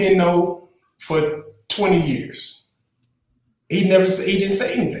that we didn't know for 20 years. He didn't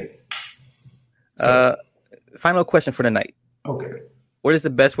say anything. So, final question for the night. Okay. What is the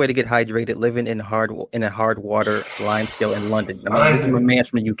best way to get hydrated living in a hard water limescale in London? This is my man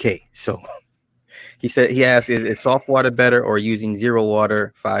from the UK. So he asked, is soft water better or using zero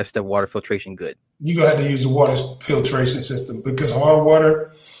water, 5-step water filtration good? You're going to have to use the water filtration system because hard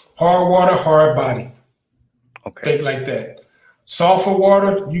water, hard body. Okay. Think like that. Sulfur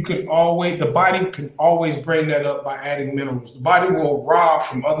water, the body can always bring that up by adding minerals. The body will rob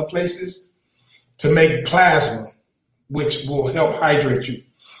from other places to make plasma, which will help hydrate you.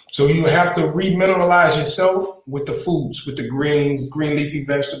 So you have to remineralize yourself with the foods, with the greens, green leafy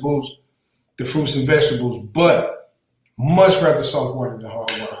vegetables, the fruits and vegetables, but much rather salt water than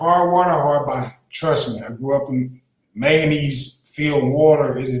hard water. Hard water, hard body. Trust me, I grew up in manganese-filled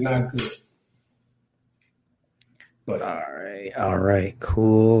water. It is not good. But, all right,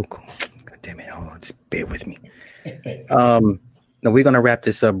 cool. God damn it, hold on, just bear with me. Now we're gonna wrap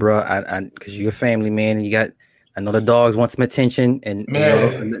this up, bro. Because you're a family man, and I know the dogs want some attention, and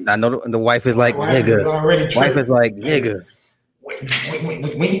I know the wife is like nigga. Wife is like nigga. When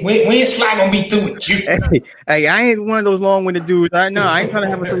Sly gonna be through with you? Hey, I ain't one of those long-winded dudes. I ain't trying to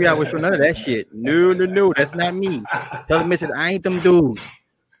have a 3-hour show. None of that shit. No, that's not me. Tell the missus I ain't them dudes.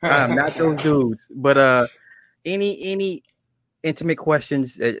 I'm not those dudes. But any intimate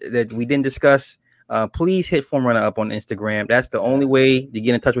questions that we didn't discuss, please hit Form Runner up on Instagram. That's the only way to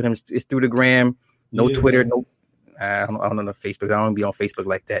get in touch with him is through the gram. No Twitter, man. No. I don't know Facebook. I don't be on Facebook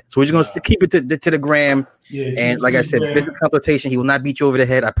like that. So we're just gonna keep it to the gram. Yeah, and like I said, business consultation. He will not beat you over the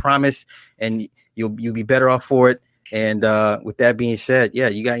head. I promise. And you'll be better off for it. And with that being said, yeah,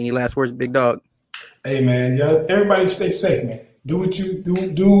 you got any last words, big dog? Hey man, y'all, everybody stay safe, man. Do what you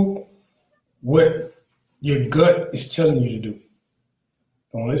do. Do what your gut is telling you to do.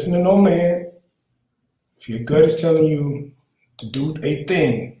 Don't listen to no man. If your gut is telling you to do a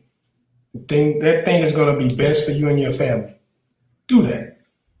thing, that thing is going to be best for you and your family. Do that.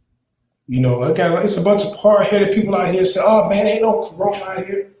 You know, it's a bunch of hard-headed people out here say, "Oh man, ain't no corona out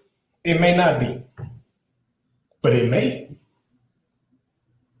here." It may not be, but it may.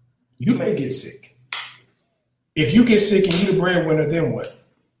 You may get sick. If you get sick and you the breadwinner, then what?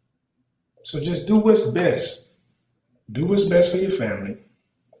 So just do what's best. Do what's best for your family.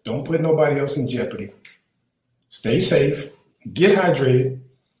 Don't put nobody else in jeopardy. Stay safe. Get hydrated.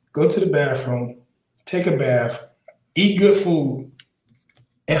 Go to the bathroom. Take a bath. Eat good food.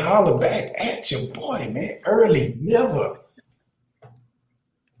 And holler back at your boy, man. Early. Never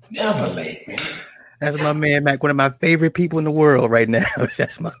late, man. That's my man, Mac. One of my favorite people in the world right now.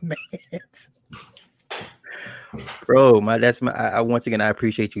 That's my man. Bro, I once again, I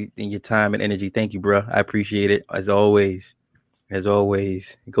appreciate you and your time and energy. Thank you, bro. I appreciate it as always.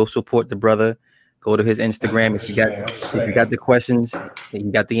 Go support the brother. Go to his Instagram if you got the questions, and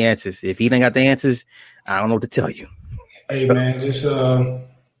you got the answers. If he ain't got the answers, I don't know what to tell you. Hey man, just I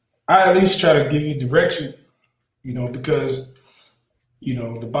at least try to give you direction, because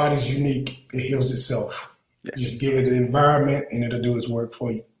the body's unique. It heals itself. Yes. Just give it an environment, and it'll do its work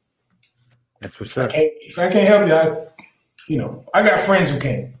for you. That's what's up. If I can't help you, I got friends who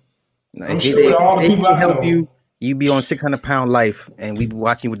can. I'm sure all the people I help you. You be on 600-pound life, and we be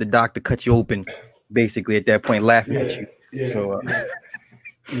watching with the doctor cut you open, basically at that point, laughing at you. Take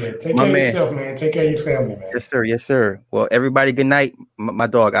care of yourself, man. Take care of your family, man. Yes, sir. Well, everybody, good night. My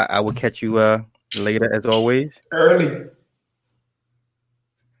dog, I will catch you later, as always. Early.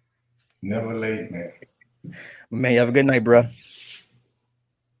 Never late, man. Man, have a good night, bro.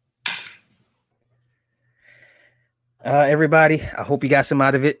 Everybody, I hope you got some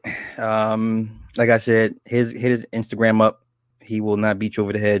out of it. Like I said, hit his Instagram up. He will not beat you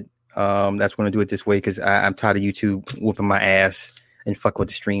over the head. That's going to do it this way because I'm tired of YouTube whooping my ass and fuck with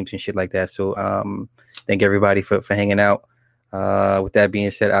the streams and shit like that. So thank everybody for hanging out. With that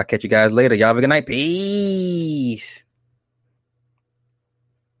being said, I'll catch you guys later. Y'all have a good night. Peace.